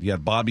like that. You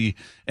had Bobby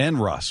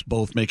and Russ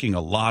both making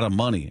a lot of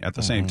money at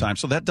the same time.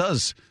 So that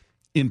does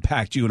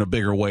impact you in a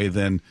bigger way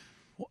than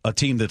a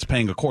team that's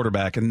paying a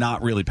quarterback and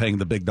not really paying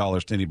the big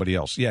dollars to anybody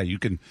else. Yeah, you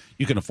can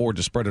afford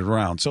to spread it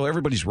around. So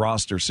everybody's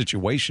roster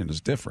situation is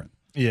different.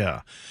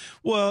 Yeah.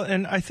 Well,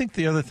 and I think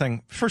the other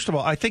thing, first of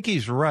all, I think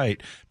he's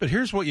right, but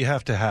here's what you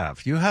have to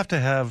have. You have to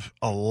have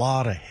a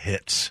lot of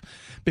hits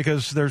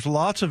because there's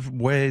lots of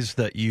ways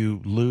that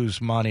you lose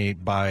money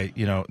by,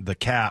 you know, the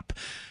cap,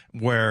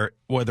 where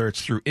whether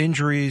it's through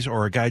injuries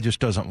or a guy just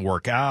doesn't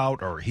work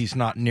out or he's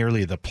not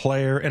nearly the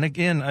player. And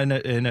again, and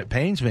it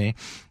pains me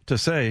to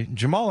say,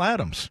 Jamal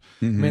Adams.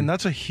 I mean,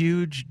 that's a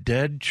huge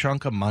dead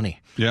chunk of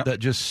money that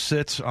just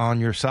sits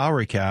on your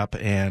salary cap,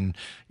 and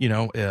you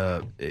know,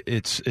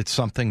 it's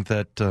something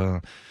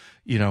that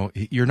you know,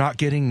 you're not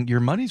getting your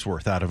money's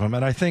worth out of him.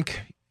 And I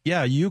think,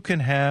 yeah, you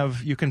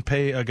can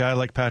pay a guy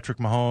like Patrick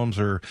Mahomes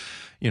or,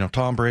 you know,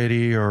 Tom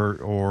Brady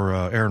or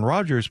Aaron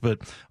Rodgers, but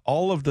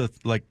all of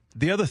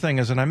the other thing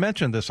is, and I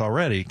mentioned this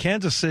already,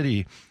 Kansas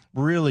City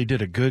really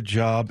did a good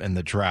job in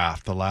the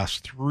draft the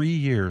last 3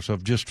 years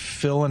of just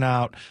filling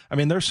out. I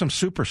mean, there's some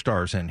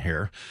superstars in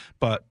here,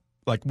 but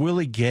like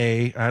Willie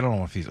Gay, I don't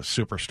know if he's a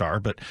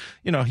superstar, but,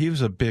 you know, he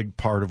was a big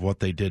part of what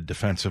they did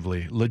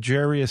defensively.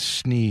 L'Jarius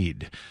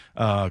Sneed,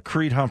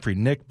 Creed Humphrey,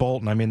 Nick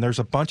Bolton. I mean, there's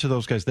a bunch of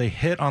those guys. They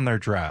hit on their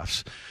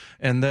drafts.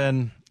 And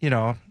then, you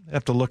know,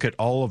 have to look at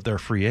all of their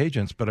free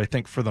agents, but I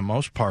think for the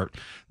most part,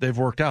 they've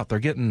worked out. They're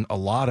getting a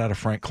lot out of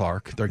Frank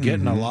Clark. They're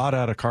getting a lot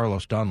out of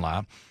Carlos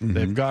Dunlap.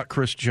 They've got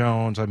Chris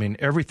Jones. I mean,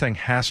 everything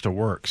has to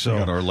work. So,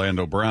 got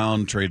Orlando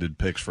Brown, traded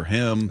picks for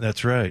him.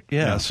 That's right.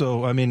 Yeah.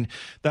 So, I mean,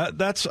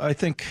 that's, I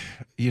think,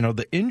 you know,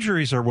 the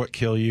injuries are what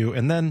kill you.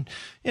 And then,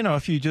 you know,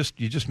 if you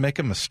just make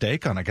a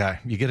mistake on a guy,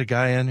 you get a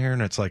guy in here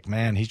and it's like,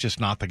 man, he's just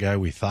not the guy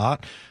we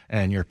thought.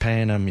 And you're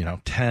paying him, you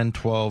know, 10,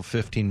 12,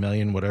 15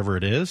 million, whatever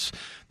it is.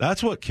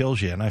 That's what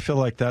kills you. And I feel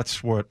like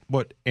that's what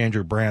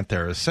Andrew Brandt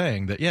there is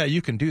saying, that, yeah,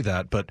 you can do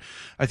that. But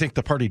I think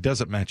the part he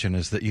doesn't mention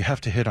is that you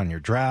have to hit on your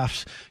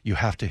drafts. You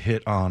have to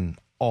hit on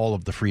all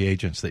of the free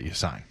agents that you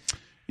sign.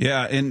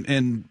 Yeah,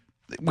 and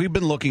we've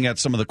been looking at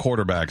some of the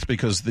quarterbacks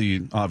because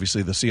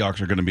obviously the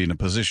Seahawks are going to be in a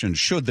position,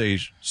 should they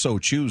so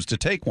choose, to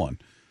take one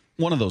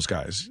of those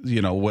guys.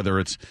 Whether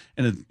it's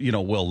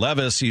Will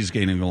Levis, he's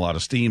gaining a lot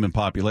of steam and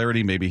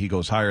popularity. Maybe he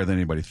goes higher than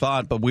anybody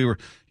thought. But we were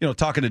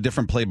talking to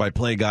different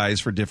play-by-play guys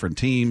for different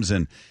teams,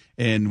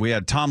 and we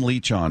had Tom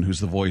Leach on, who's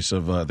the voice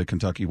of the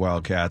Kentucky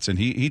Wildcats, and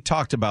he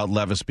talked about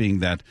Levis being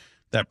that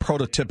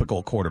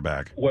prototypical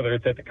quarterback. Whether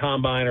it's at the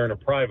combine or in a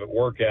private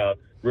workout,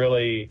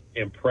 really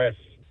impress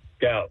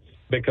scouts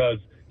because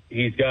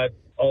he's got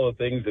all the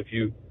things. If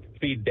you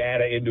feed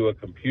data into a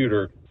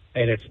computer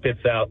and it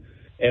spits out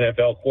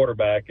NFL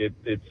quarterback,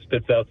 it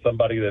spits out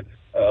somebody that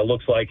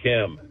looks like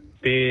him.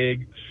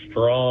 Big,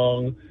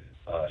 strong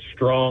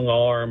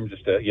arm,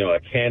 just a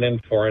cannon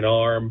for an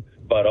arm.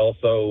 But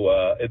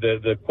also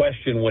the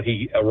question when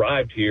he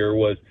arrived here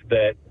was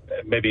that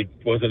maybe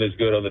wasn't as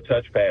good on the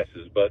touch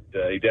passes, but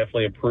he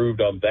definitely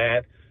improved on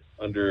that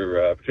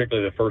under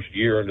particularly the first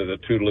year under the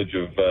tutelage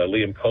of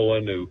Liam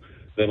Cohen, who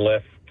then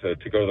left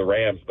to go to the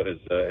Rams, but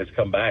has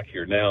come back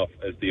here now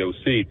as the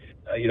OC.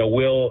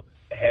 Will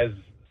has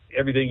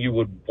everything you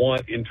would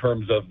want in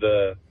terms of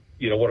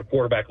what a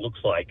quarterback looks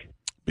like.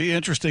 Be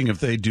interesting if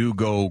they do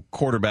go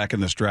quarterback in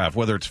this draft,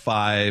 whether it's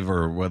 5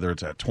 or whether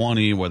it's at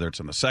 20, whether it's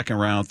in the second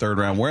round, third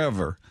round,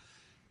 wherever,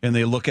 and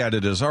they look at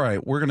it as, all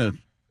right,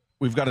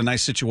 we've got a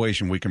nice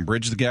situation. We can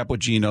bridge the gap with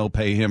Geno,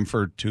 pay him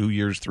for 2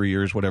 years, 3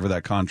 years, whatever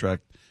that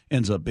contract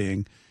ends up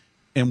being,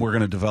 and we're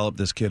going to develop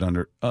this kid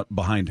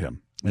behind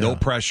him. Yeah. No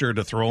pressure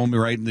to throw him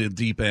right in the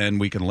deep end.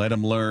 We can let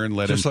him learn.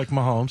 Just like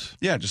Mahomes.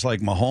 Yeah, just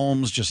like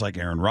Mahomes, just like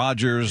Aaron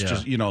Rodgers.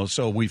 Yeah.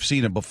 So we've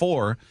seen it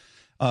before,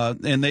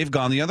 and they've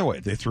gone the other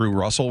way. They threw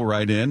Russell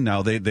right in.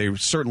 Now they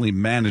certainly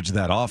managed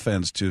that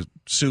offense to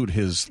suit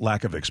his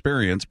lack of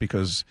experience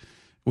because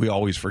we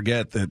always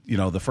forget that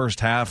the first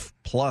half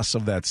plus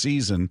of that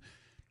season,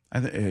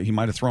 he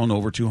might have thrown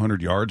over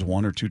 200 yards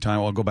 1 or 2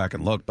 times. I'll go back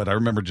and look, but I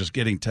remember just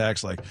getting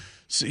texts like,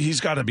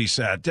 he's got to be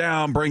sat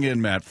down, bring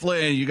in Matt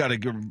Flynn, you got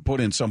to put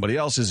in somebody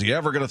else. Is he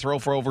ever going to throw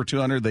for over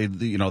 200? They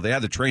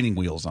had the training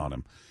wheels on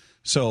him.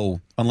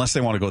 So unless they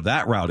want to go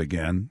that route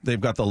again,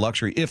 they've got the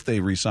luxury, if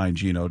they re-sign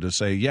Geno, to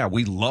say, yeah,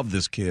 we love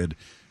this kid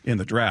in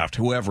the draft,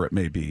 whoever it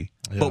may be,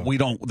 but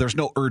there's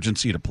no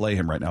urgency to play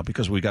him right now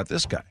because we got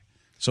this guy.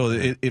 So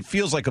it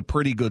feels like a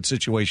pretty good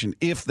situation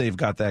if they've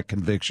got that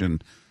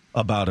conviction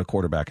about a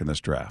quarterback in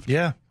this draft.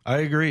 Yeah, I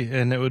agree.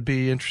 And it would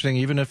be interesting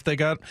even if they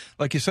got,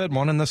 like you said,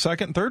 one in the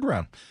second, third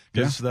round.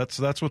 Because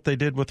that's what they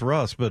did with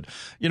Russ. But,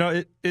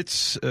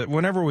 it's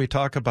whenever we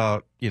talk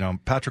about,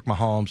 Patrick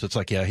Mahomes, it's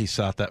like, yeah, he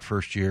sat that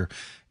first year.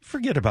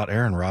 Forget about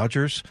Aaron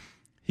Rodgers.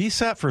 He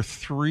sat for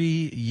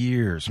 3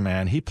 years,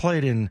 man. He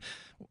played in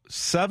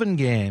 7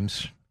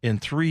 games in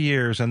 3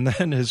 years. And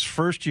then his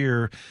first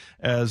year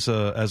as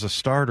a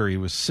starter, he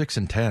was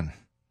 6-10.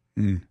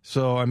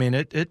 So, I mean,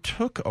 it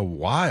took a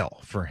while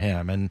for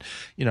him. And,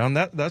 and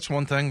that's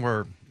one thing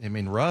where,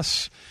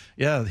 Russ,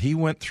 he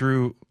went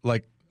through,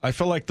 I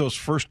feel like those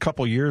first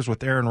couple years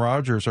with Aaron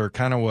Rodgers are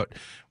kind of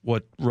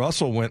what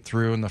Russell went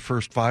through in the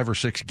first 5 or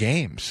 6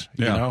 games.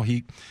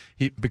 He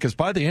because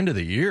by the end of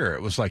the year,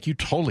 it was like you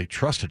totally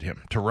trusted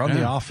him to run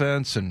the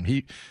offense. And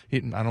he I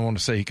don't want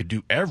to say he could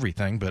do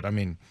everything, but,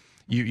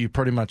 you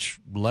pretty much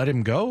let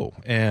him go.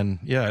 And,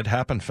 it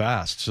happened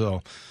fast.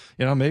 So,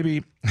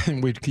 maybe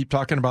we keep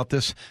talking about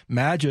this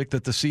magic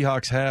that the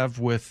Seahawks have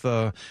with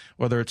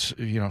whether it's,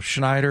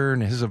 Schneider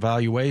and his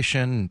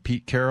evaluation and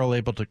Pete Carroll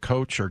able to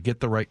coach or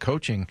get the right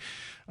coaching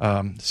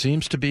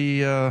seems to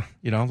be,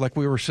 like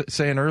we were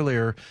saying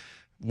earlier,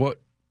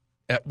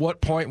 at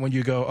what point when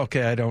you go,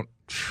 okay, I don't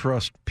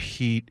trust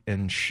Pete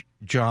and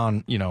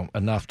John,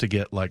 enough to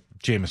get like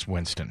Jameis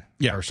Winston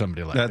or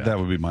somebody like that. That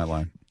would be my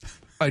line.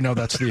 I know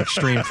that's the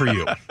extreme for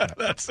you.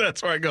 That's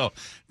where I go.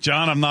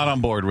 John, I'm not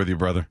on board with you,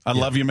 brother. I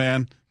love you,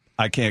 man.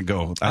 I can't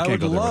go. I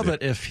would love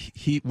it if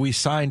we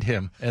signed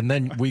him, and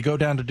then we go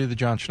down to do the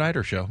John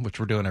Schneider show, which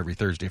we're doing every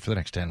Thursday for the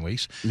next 10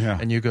 weeks. Yeah.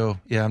 And you go,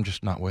 I'm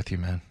just not with you,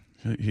 man.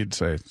 He'd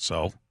say,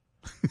 so?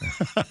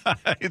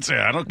 He'd say,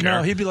 I don't care.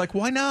 No, he'd be like,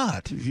 why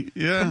not?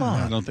 Come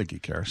on. I don't think he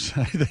cares.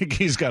 I think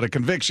he's got a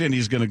conviction.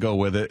 He's going to go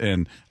with it,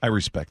 and I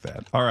respect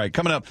that. All right,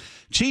 coming up,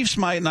 Chiefs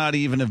might not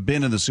even have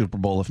been in the Super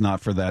Bowl if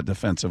not for that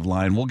defensive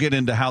line. We'll get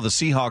into how the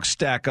Seahawks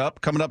stack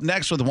up. Coming up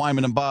next with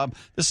Wyman and Bob.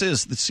 This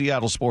is the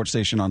Seattle Sports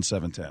Station on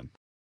 710.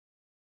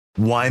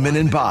 Wyman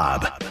and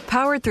Bob.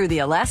 Powered through the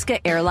Alaska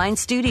Airlines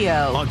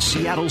Studio. On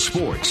Seattle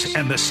Sports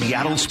and the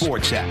Seattle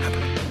Sports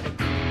app.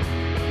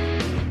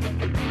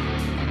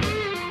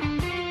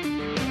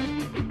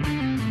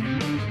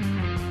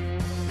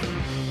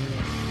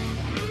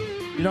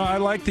 I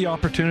like the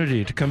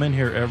opportunity to come in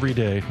here every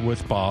day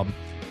with Bob,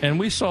 and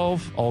we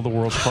solve all the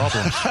world's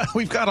problems.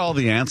 We've got all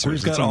the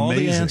answers. We've got all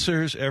the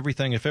answers,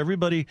 everything. If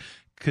everybody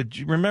could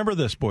remember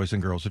this, boys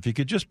and girls, if you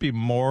could just be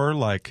more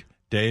like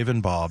Dave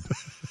and Bob,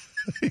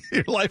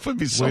 your life would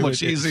be so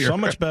much easier. So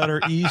much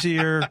better,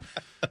 easier,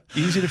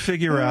 easy to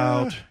figure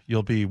out.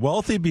 You'll be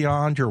wealthy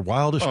beyond your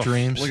wildest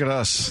dreams. Look at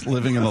us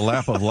living in the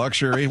lap of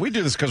luxury. We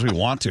do this because we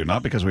want to,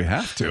 not because we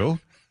have to.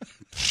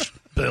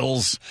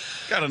 Bills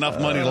got enough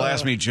money to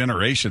last me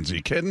generations. Are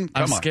you kidding?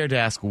 I'm scared to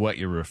ask what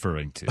you're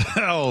referring to.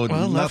 Oh,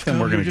 well, nothing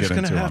we're going to get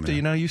into. Have to,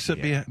 you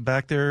sit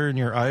back there in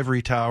your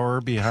ivory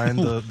tower behind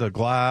the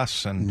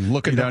glass and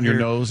looking down your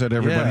nose at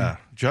everybody,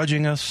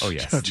 judging us. Oh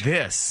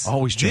yes,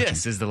 always judging.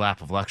 This is the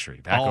lap of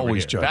luxury. Back always over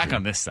here. judging. Back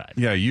on this side.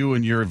 Yeah, you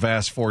and your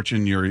vast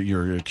fortune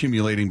you're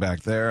accumulating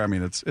back there. I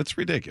mean, it's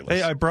ridiculous.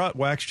 Hey, I brought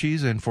wax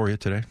cheese in for you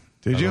today.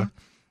 Did you?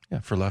 Yeah,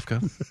 for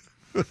Lefko.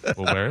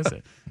 Well, where is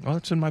it? Well,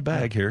 it's in my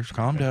bag here.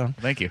 Calm down.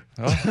 Thank you.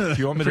 If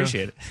you want me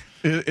Appreciate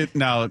it.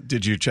 Now,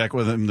 did you check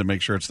with him to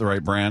make sure it's the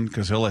right brand?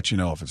 Because he'll let you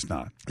know if it's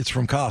not. It's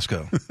from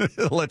Costco.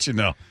 He'll let you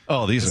know.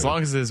 Oh, as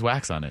long as there's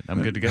wax on it,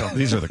 I'm good to go.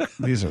 These are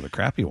the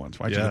crappy ones.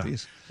 Why'd you get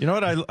these? You know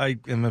what I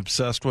am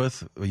obsessed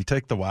with? You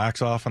take the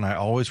wax off, and I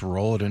always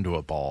roll it into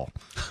a ball,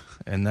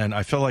 and then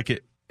I feel like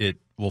it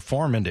will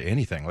form into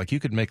anything. Like you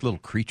could make little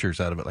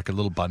creatures out of it, like a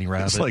little bunny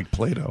rabbit. It's like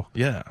Play-Doh.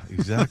 Yeah,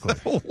 exactly.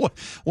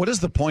 What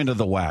is the point of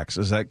the wax?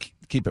 Is that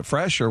keep it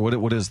fresh, or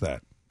what is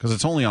that? Because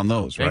it's only on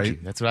those, Thank right? you.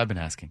 That's what I've been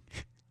asking.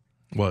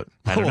 What?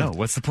 I don't know.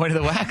 What's the point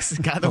of the wax?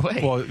 It got in the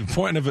way. Well, the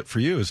point of it for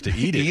you is to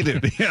eat it. Eat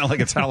it. Yeah, like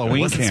it's Halloween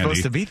it wasn't candy.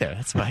 supposed to be there.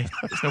 That's why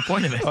there's no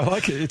point of it. I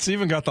like it. It's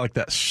even got like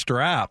that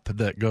strap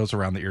that goes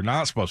around that you're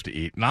not supposed to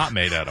eat, not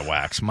made out of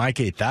wax. Mike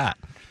ate that.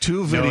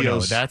 2 videos. No,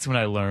 that's when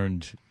I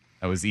learned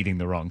I was eating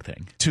the wrong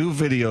thing. 2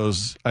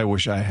 videos I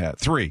wish I had.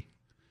 3.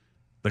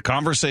 The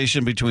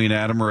conversation between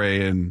Adam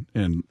Ray and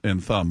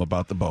Thumb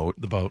about the boat.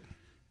 The boat.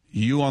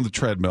 You on the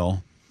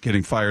treadmill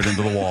getting fired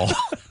into the wall.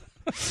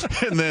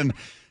 And then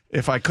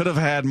if I could have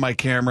had my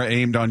camera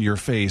aimed on your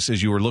face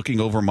as you were looking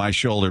over my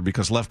shoulder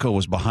because Lefko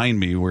was behind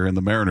me, we're in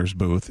the Mariners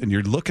booth, and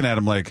you're looking at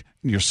him like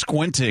you're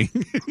squinting.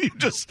 You're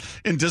just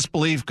in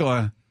disbelief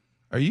going,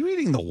 are you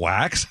eating the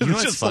wax? You know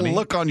what's just funny? The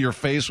look on your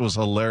face was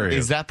hilarious.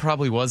 Is that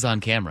probably was on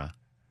camera?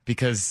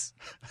 Because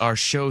our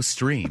show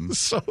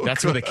streams.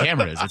 That's where the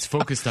camera is. It's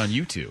focused on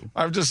you two.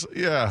 I'm just,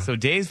 yeah. So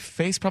Dave's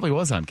face probably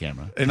was on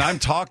camera. And I'm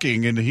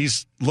talking, and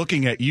he's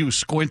looking at you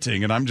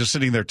squinting, and I'm just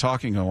sitting there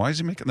talking. Going, why is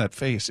he making that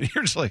face? And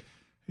you're just like,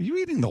 are you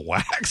eating the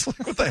wax?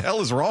 Like, what the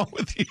hell is wrong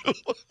with you?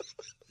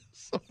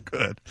 So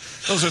good.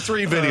 Those are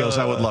 3 videos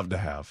I would love to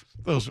have.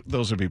 Those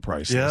would be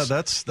priceless.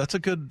 Yeah, that's a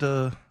good.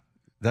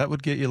 That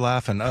would get you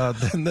laughing.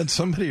 Then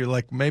somebody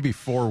like maybe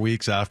 4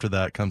 weeks after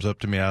that comes up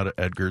to me out at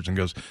Edgar's and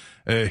goes,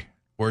 "Hey,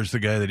 where's the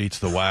guy that eats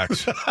the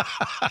wax?"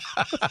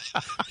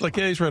 Like,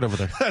 yeah, he's right over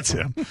there.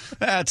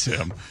 That's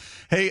him.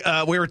 Hey,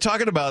 we were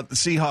talking about the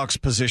Seahawks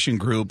position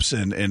groups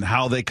and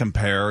how they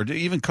compare,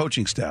 even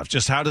coaching staff.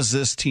 Just how does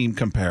this team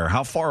compare?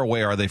 How far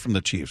away are they from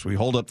the Chiefs? We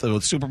hold up the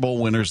Super Bowl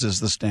winners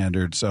as the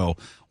standard. So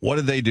what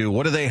do they do?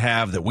 What do they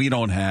have that we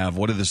don't have?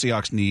 What do the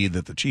Seahawks need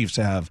that the Chiefs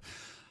have?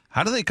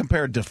 How do they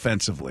compare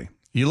defensively?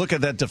 You look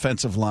at that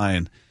defensive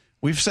line.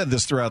 We've said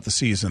this throughout the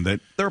season that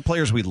there are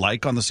players we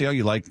like on the Seahawks.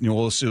 You like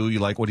Nwosu. You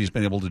like what he's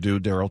been able to do,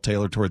 Darrell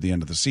Taylor, toward the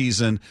end of the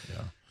season.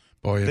 Yeah.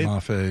 Boye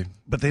Mafe.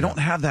 But they don't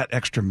have that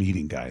extra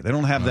meeting guy. They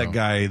don't have that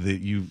guy that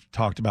you've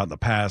talked about in the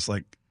past.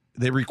 Like,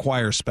 they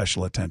require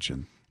special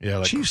attention. Yeah,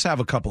 like Chiefs have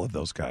a couple of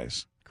those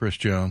guys. Chris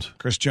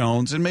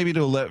Jones, and maybe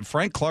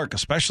Frank Clark,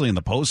 especially in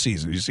the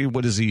postseason. You see,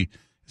 what is he?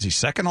 Is he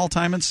second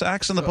all-time in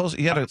sacks in the postseason?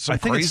 He had some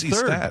crazy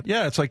stat.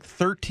 Yeah, it's like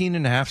 13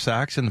 and a half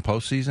sacks in the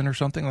postseason or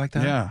something like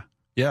that. Yeah.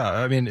 Yeah,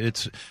 I mean,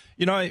 it's,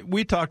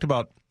 we talked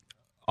about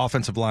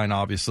offensive line,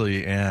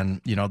 obviously, and,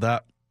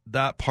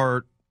 that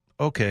part,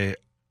 okay,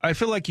 I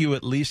feel like you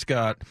at least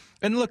got,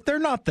 and look, they're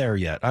not there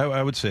yet.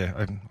 I would say,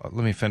 let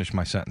me finish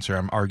my sentence here.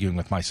 I'm arguing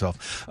with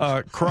myself.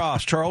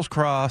 Charles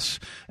Cross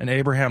and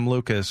Abraham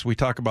Lucas, we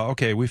talk about,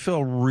 okay, we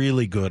feel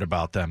really good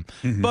about them,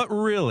 but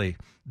really,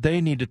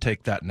 they need to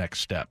take that next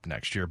step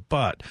next year.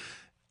 But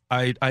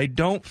I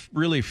don't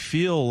really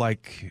feel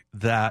like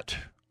that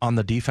on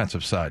the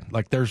defensive side.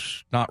 Like,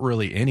 there's not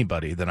really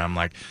anybody that I'm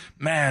like,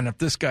 man, if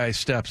this guy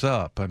steps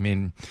up. I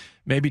mean,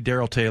 maybe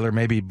Darrell Taylor,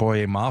 maybe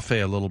Boye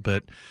Mafe a little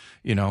bit,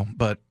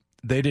 but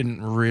they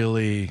didn't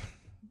really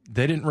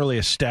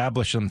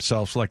establish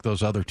themselves like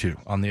those other two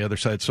on the other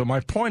side. So my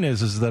point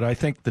is that I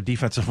think the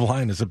defensive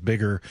line is a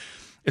bigger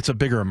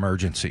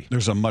emergency.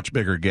 There's a much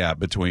bigger gap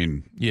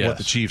between what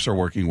the Chiefs are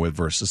working with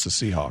versus the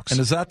Seahawks. And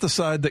is that the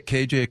side that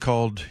KJ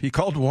called? He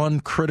called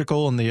one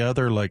critical and the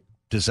other like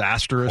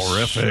disastrous,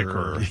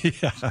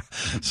 horrific, yeah.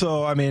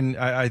 So I mean,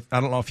 I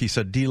don't know if he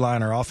said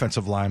D-line or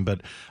offensive line,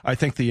 but I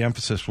think the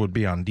emphasis would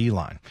be on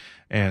D-line,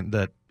 and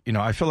that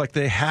I feel like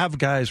they have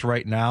guys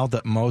right now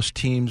that most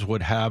teams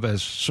would have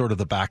as sort of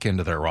the back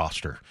end of their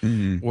roster,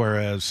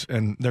 whereas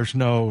and there's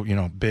no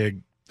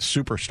big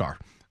superstar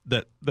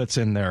that's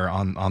in there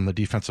on the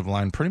defensive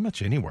line pretty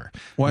much anywhere.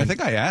 Well, I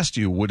think I asked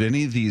you, would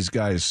any of these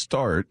guys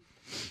start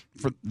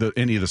for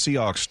any of the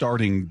Seahawks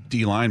starting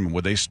D linemen?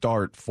 Would they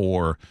start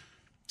for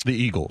the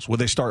Eagles? Would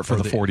they start for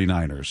the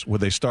 49ers?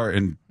 Would they start?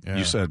 And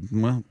you said,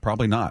 well,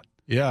 probably not.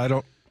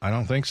 Yeah, I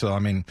don't think so. I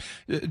mean,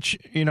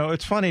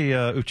 it's funny.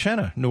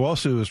 Uchenna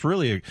Nwosu is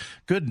really a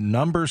good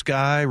numbers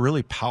guy,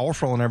 really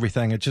powerful and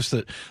everything. It's just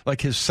that,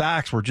 like, his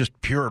sacks were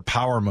just pure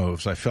power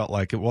moves. I felt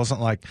like it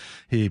wasn't like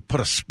he put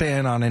a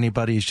spin on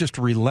anybody. He's just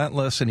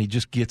relentless, and he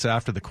just gets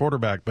after the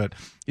quarterback. But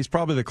he's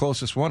probably the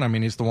closest one. I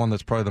mean, he's the one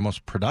that's probably the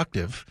most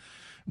productive.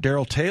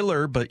 Darrell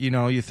Taylor, but,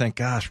 you think,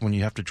 gosh, when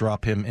you have to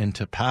drop him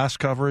into pass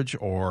coverage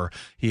or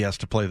he has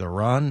to play the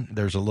run,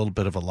 there's a little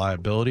bit of a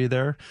liability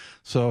there.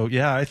 So,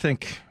 yeah, I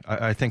think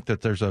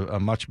that there's a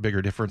much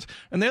bigger difference.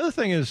 And the other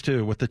thing is,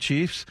 too, with the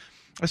Chiefs,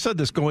 I said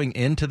this going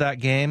into that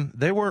game,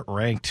 they weren't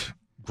ranked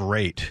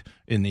great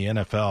in the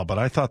NFL, but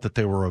I thought that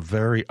they were a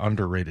very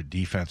underrated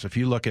defense. If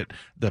you look at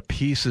the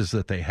pieces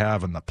that they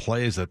have and the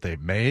plays that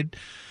they've made,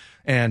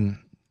 and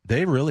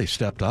they really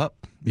stepped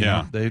up.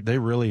 Yeah, they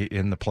really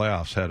in the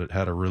playoffs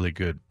had a really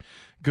good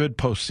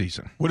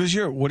postseason. What is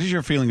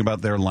your feeling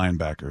about their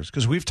linebackers?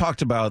 Because we've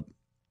talked about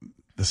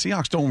the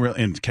Seahawks don't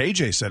really, and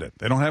KJ said it.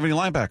 They don't have any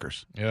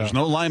linebackers. Yeah. There's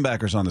no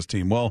linebackers on this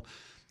team. Well,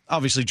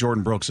 obviously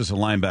Jordan Brooks is a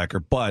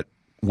linebacker, but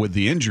with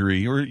the injury,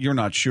 you're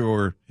not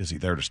sure, is he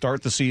there to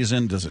start the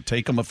season? Does it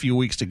take him a few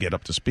weeks to get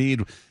up to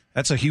speed?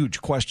 That's a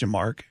huge question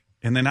mark.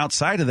 And then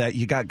outside of that,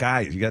 you got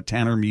guys. You got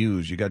Tanner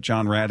Muse. You got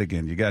John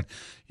Radigan.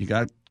 You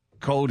got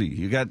Cody.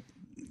 You got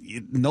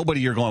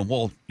nobody. You're going,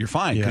 well, you're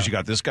fine because you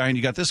got this guy and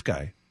you got this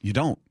guy. You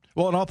don't.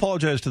 Well, and I'll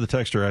apologize to the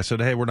texter. I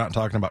said, hey, we're not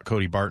talking about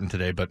Cody Barton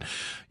today. But,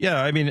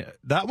 yeah, I mean,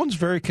 that one's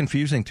very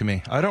confusing to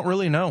me. I don't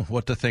really know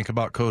what to think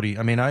about Cody.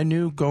 I mean, I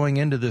knew going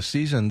into this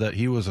season that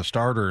he was a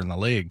starter in the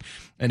league,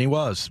 and he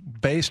was,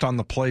 based on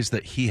the plays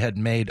that he had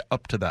made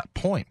up to that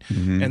point.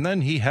 Mm-hmm. And then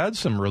he had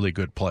some really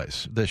good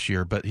plays this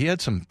year, but he had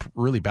some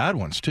really bad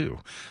ones too.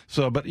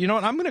 So, but you know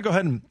what? I'm going to go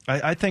ahead and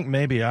I think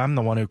maybe I'm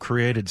the one who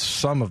created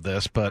some of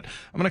this, but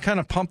I'm going to kind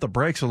of pump the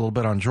brakes a little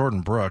bit on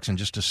Jordan Brooks and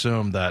just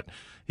assume that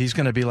he's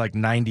going to be like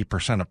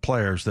 90% of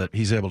players that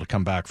he's able to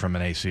come back from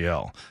an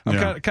ACL.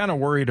 I'm kind of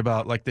worried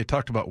about, like they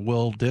talked about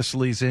Will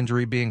Dissly's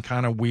injury being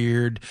kind of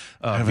weird.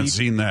 I haven't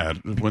seen that.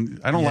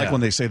 I don't like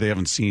when they say they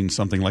haven't seen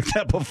something like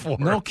that before.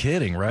 No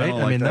kidding, right? I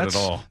don't like that at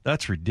all.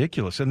 That's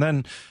ridiculous. And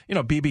then,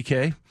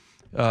 BBK,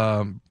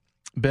 Ben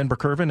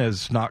Burkervin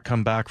has not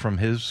come back from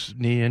his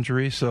knee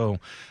injury. So,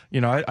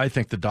 I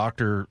think the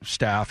doctor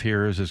staff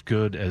here is as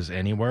good as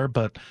anywhere.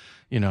 But,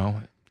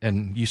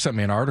 and you sent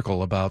me an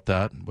article about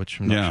that, which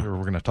I'm not sure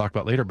we're going to talk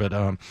about later.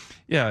 But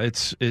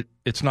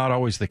it's not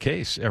always the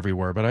case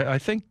everywhere. But I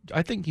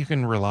think you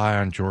can rely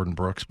on Jordan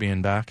Brooks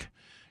being back,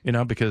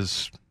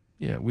 because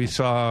we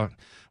saw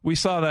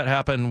that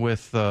happen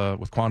with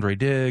Quandre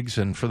Diggs,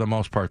 and for the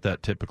most part,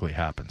 that typically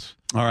happens.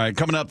 All right,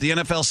 coming up, the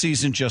NFL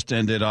season just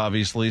ended,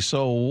 obviously.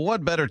 So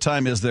what better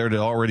time is there to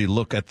already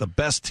look at the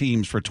best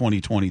teams for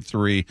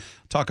 2023?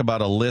 Talk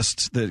about a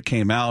list that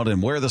came out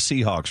and where the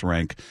Seahawks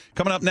rank.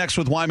 Coming up next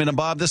with Wyman and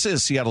Bob, this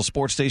is Seattle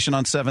Sports Station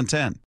on 710.